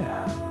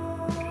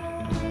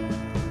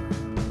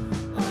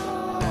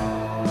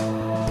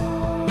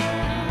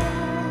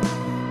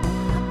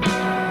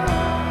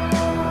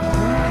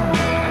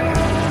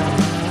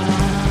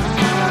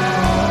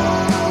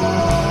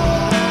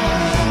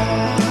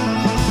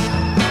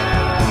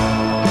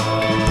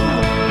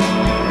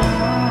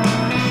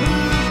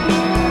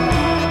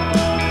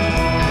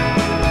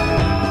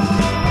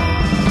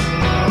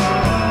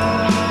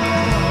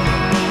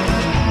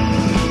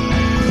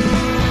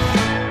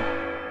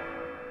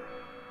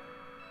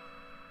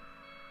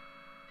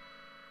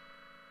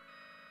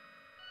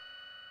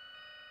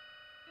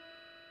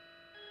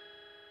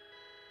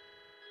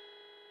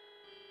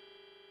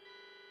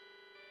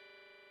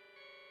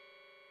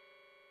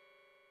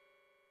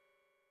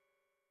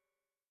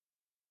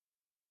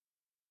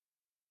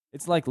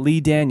 It's like Lee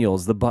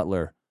Daniels, the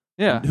butler.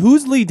 Yeah.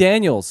 Who's Lee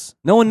Daniels?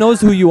 No one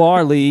knows who you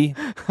are, Lee.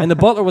 And The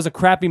Butler was a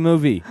crappy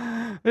movie.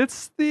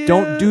 It's the...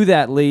 Don't do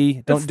that,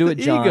 Lee. Don't do it,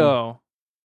 John. Ego.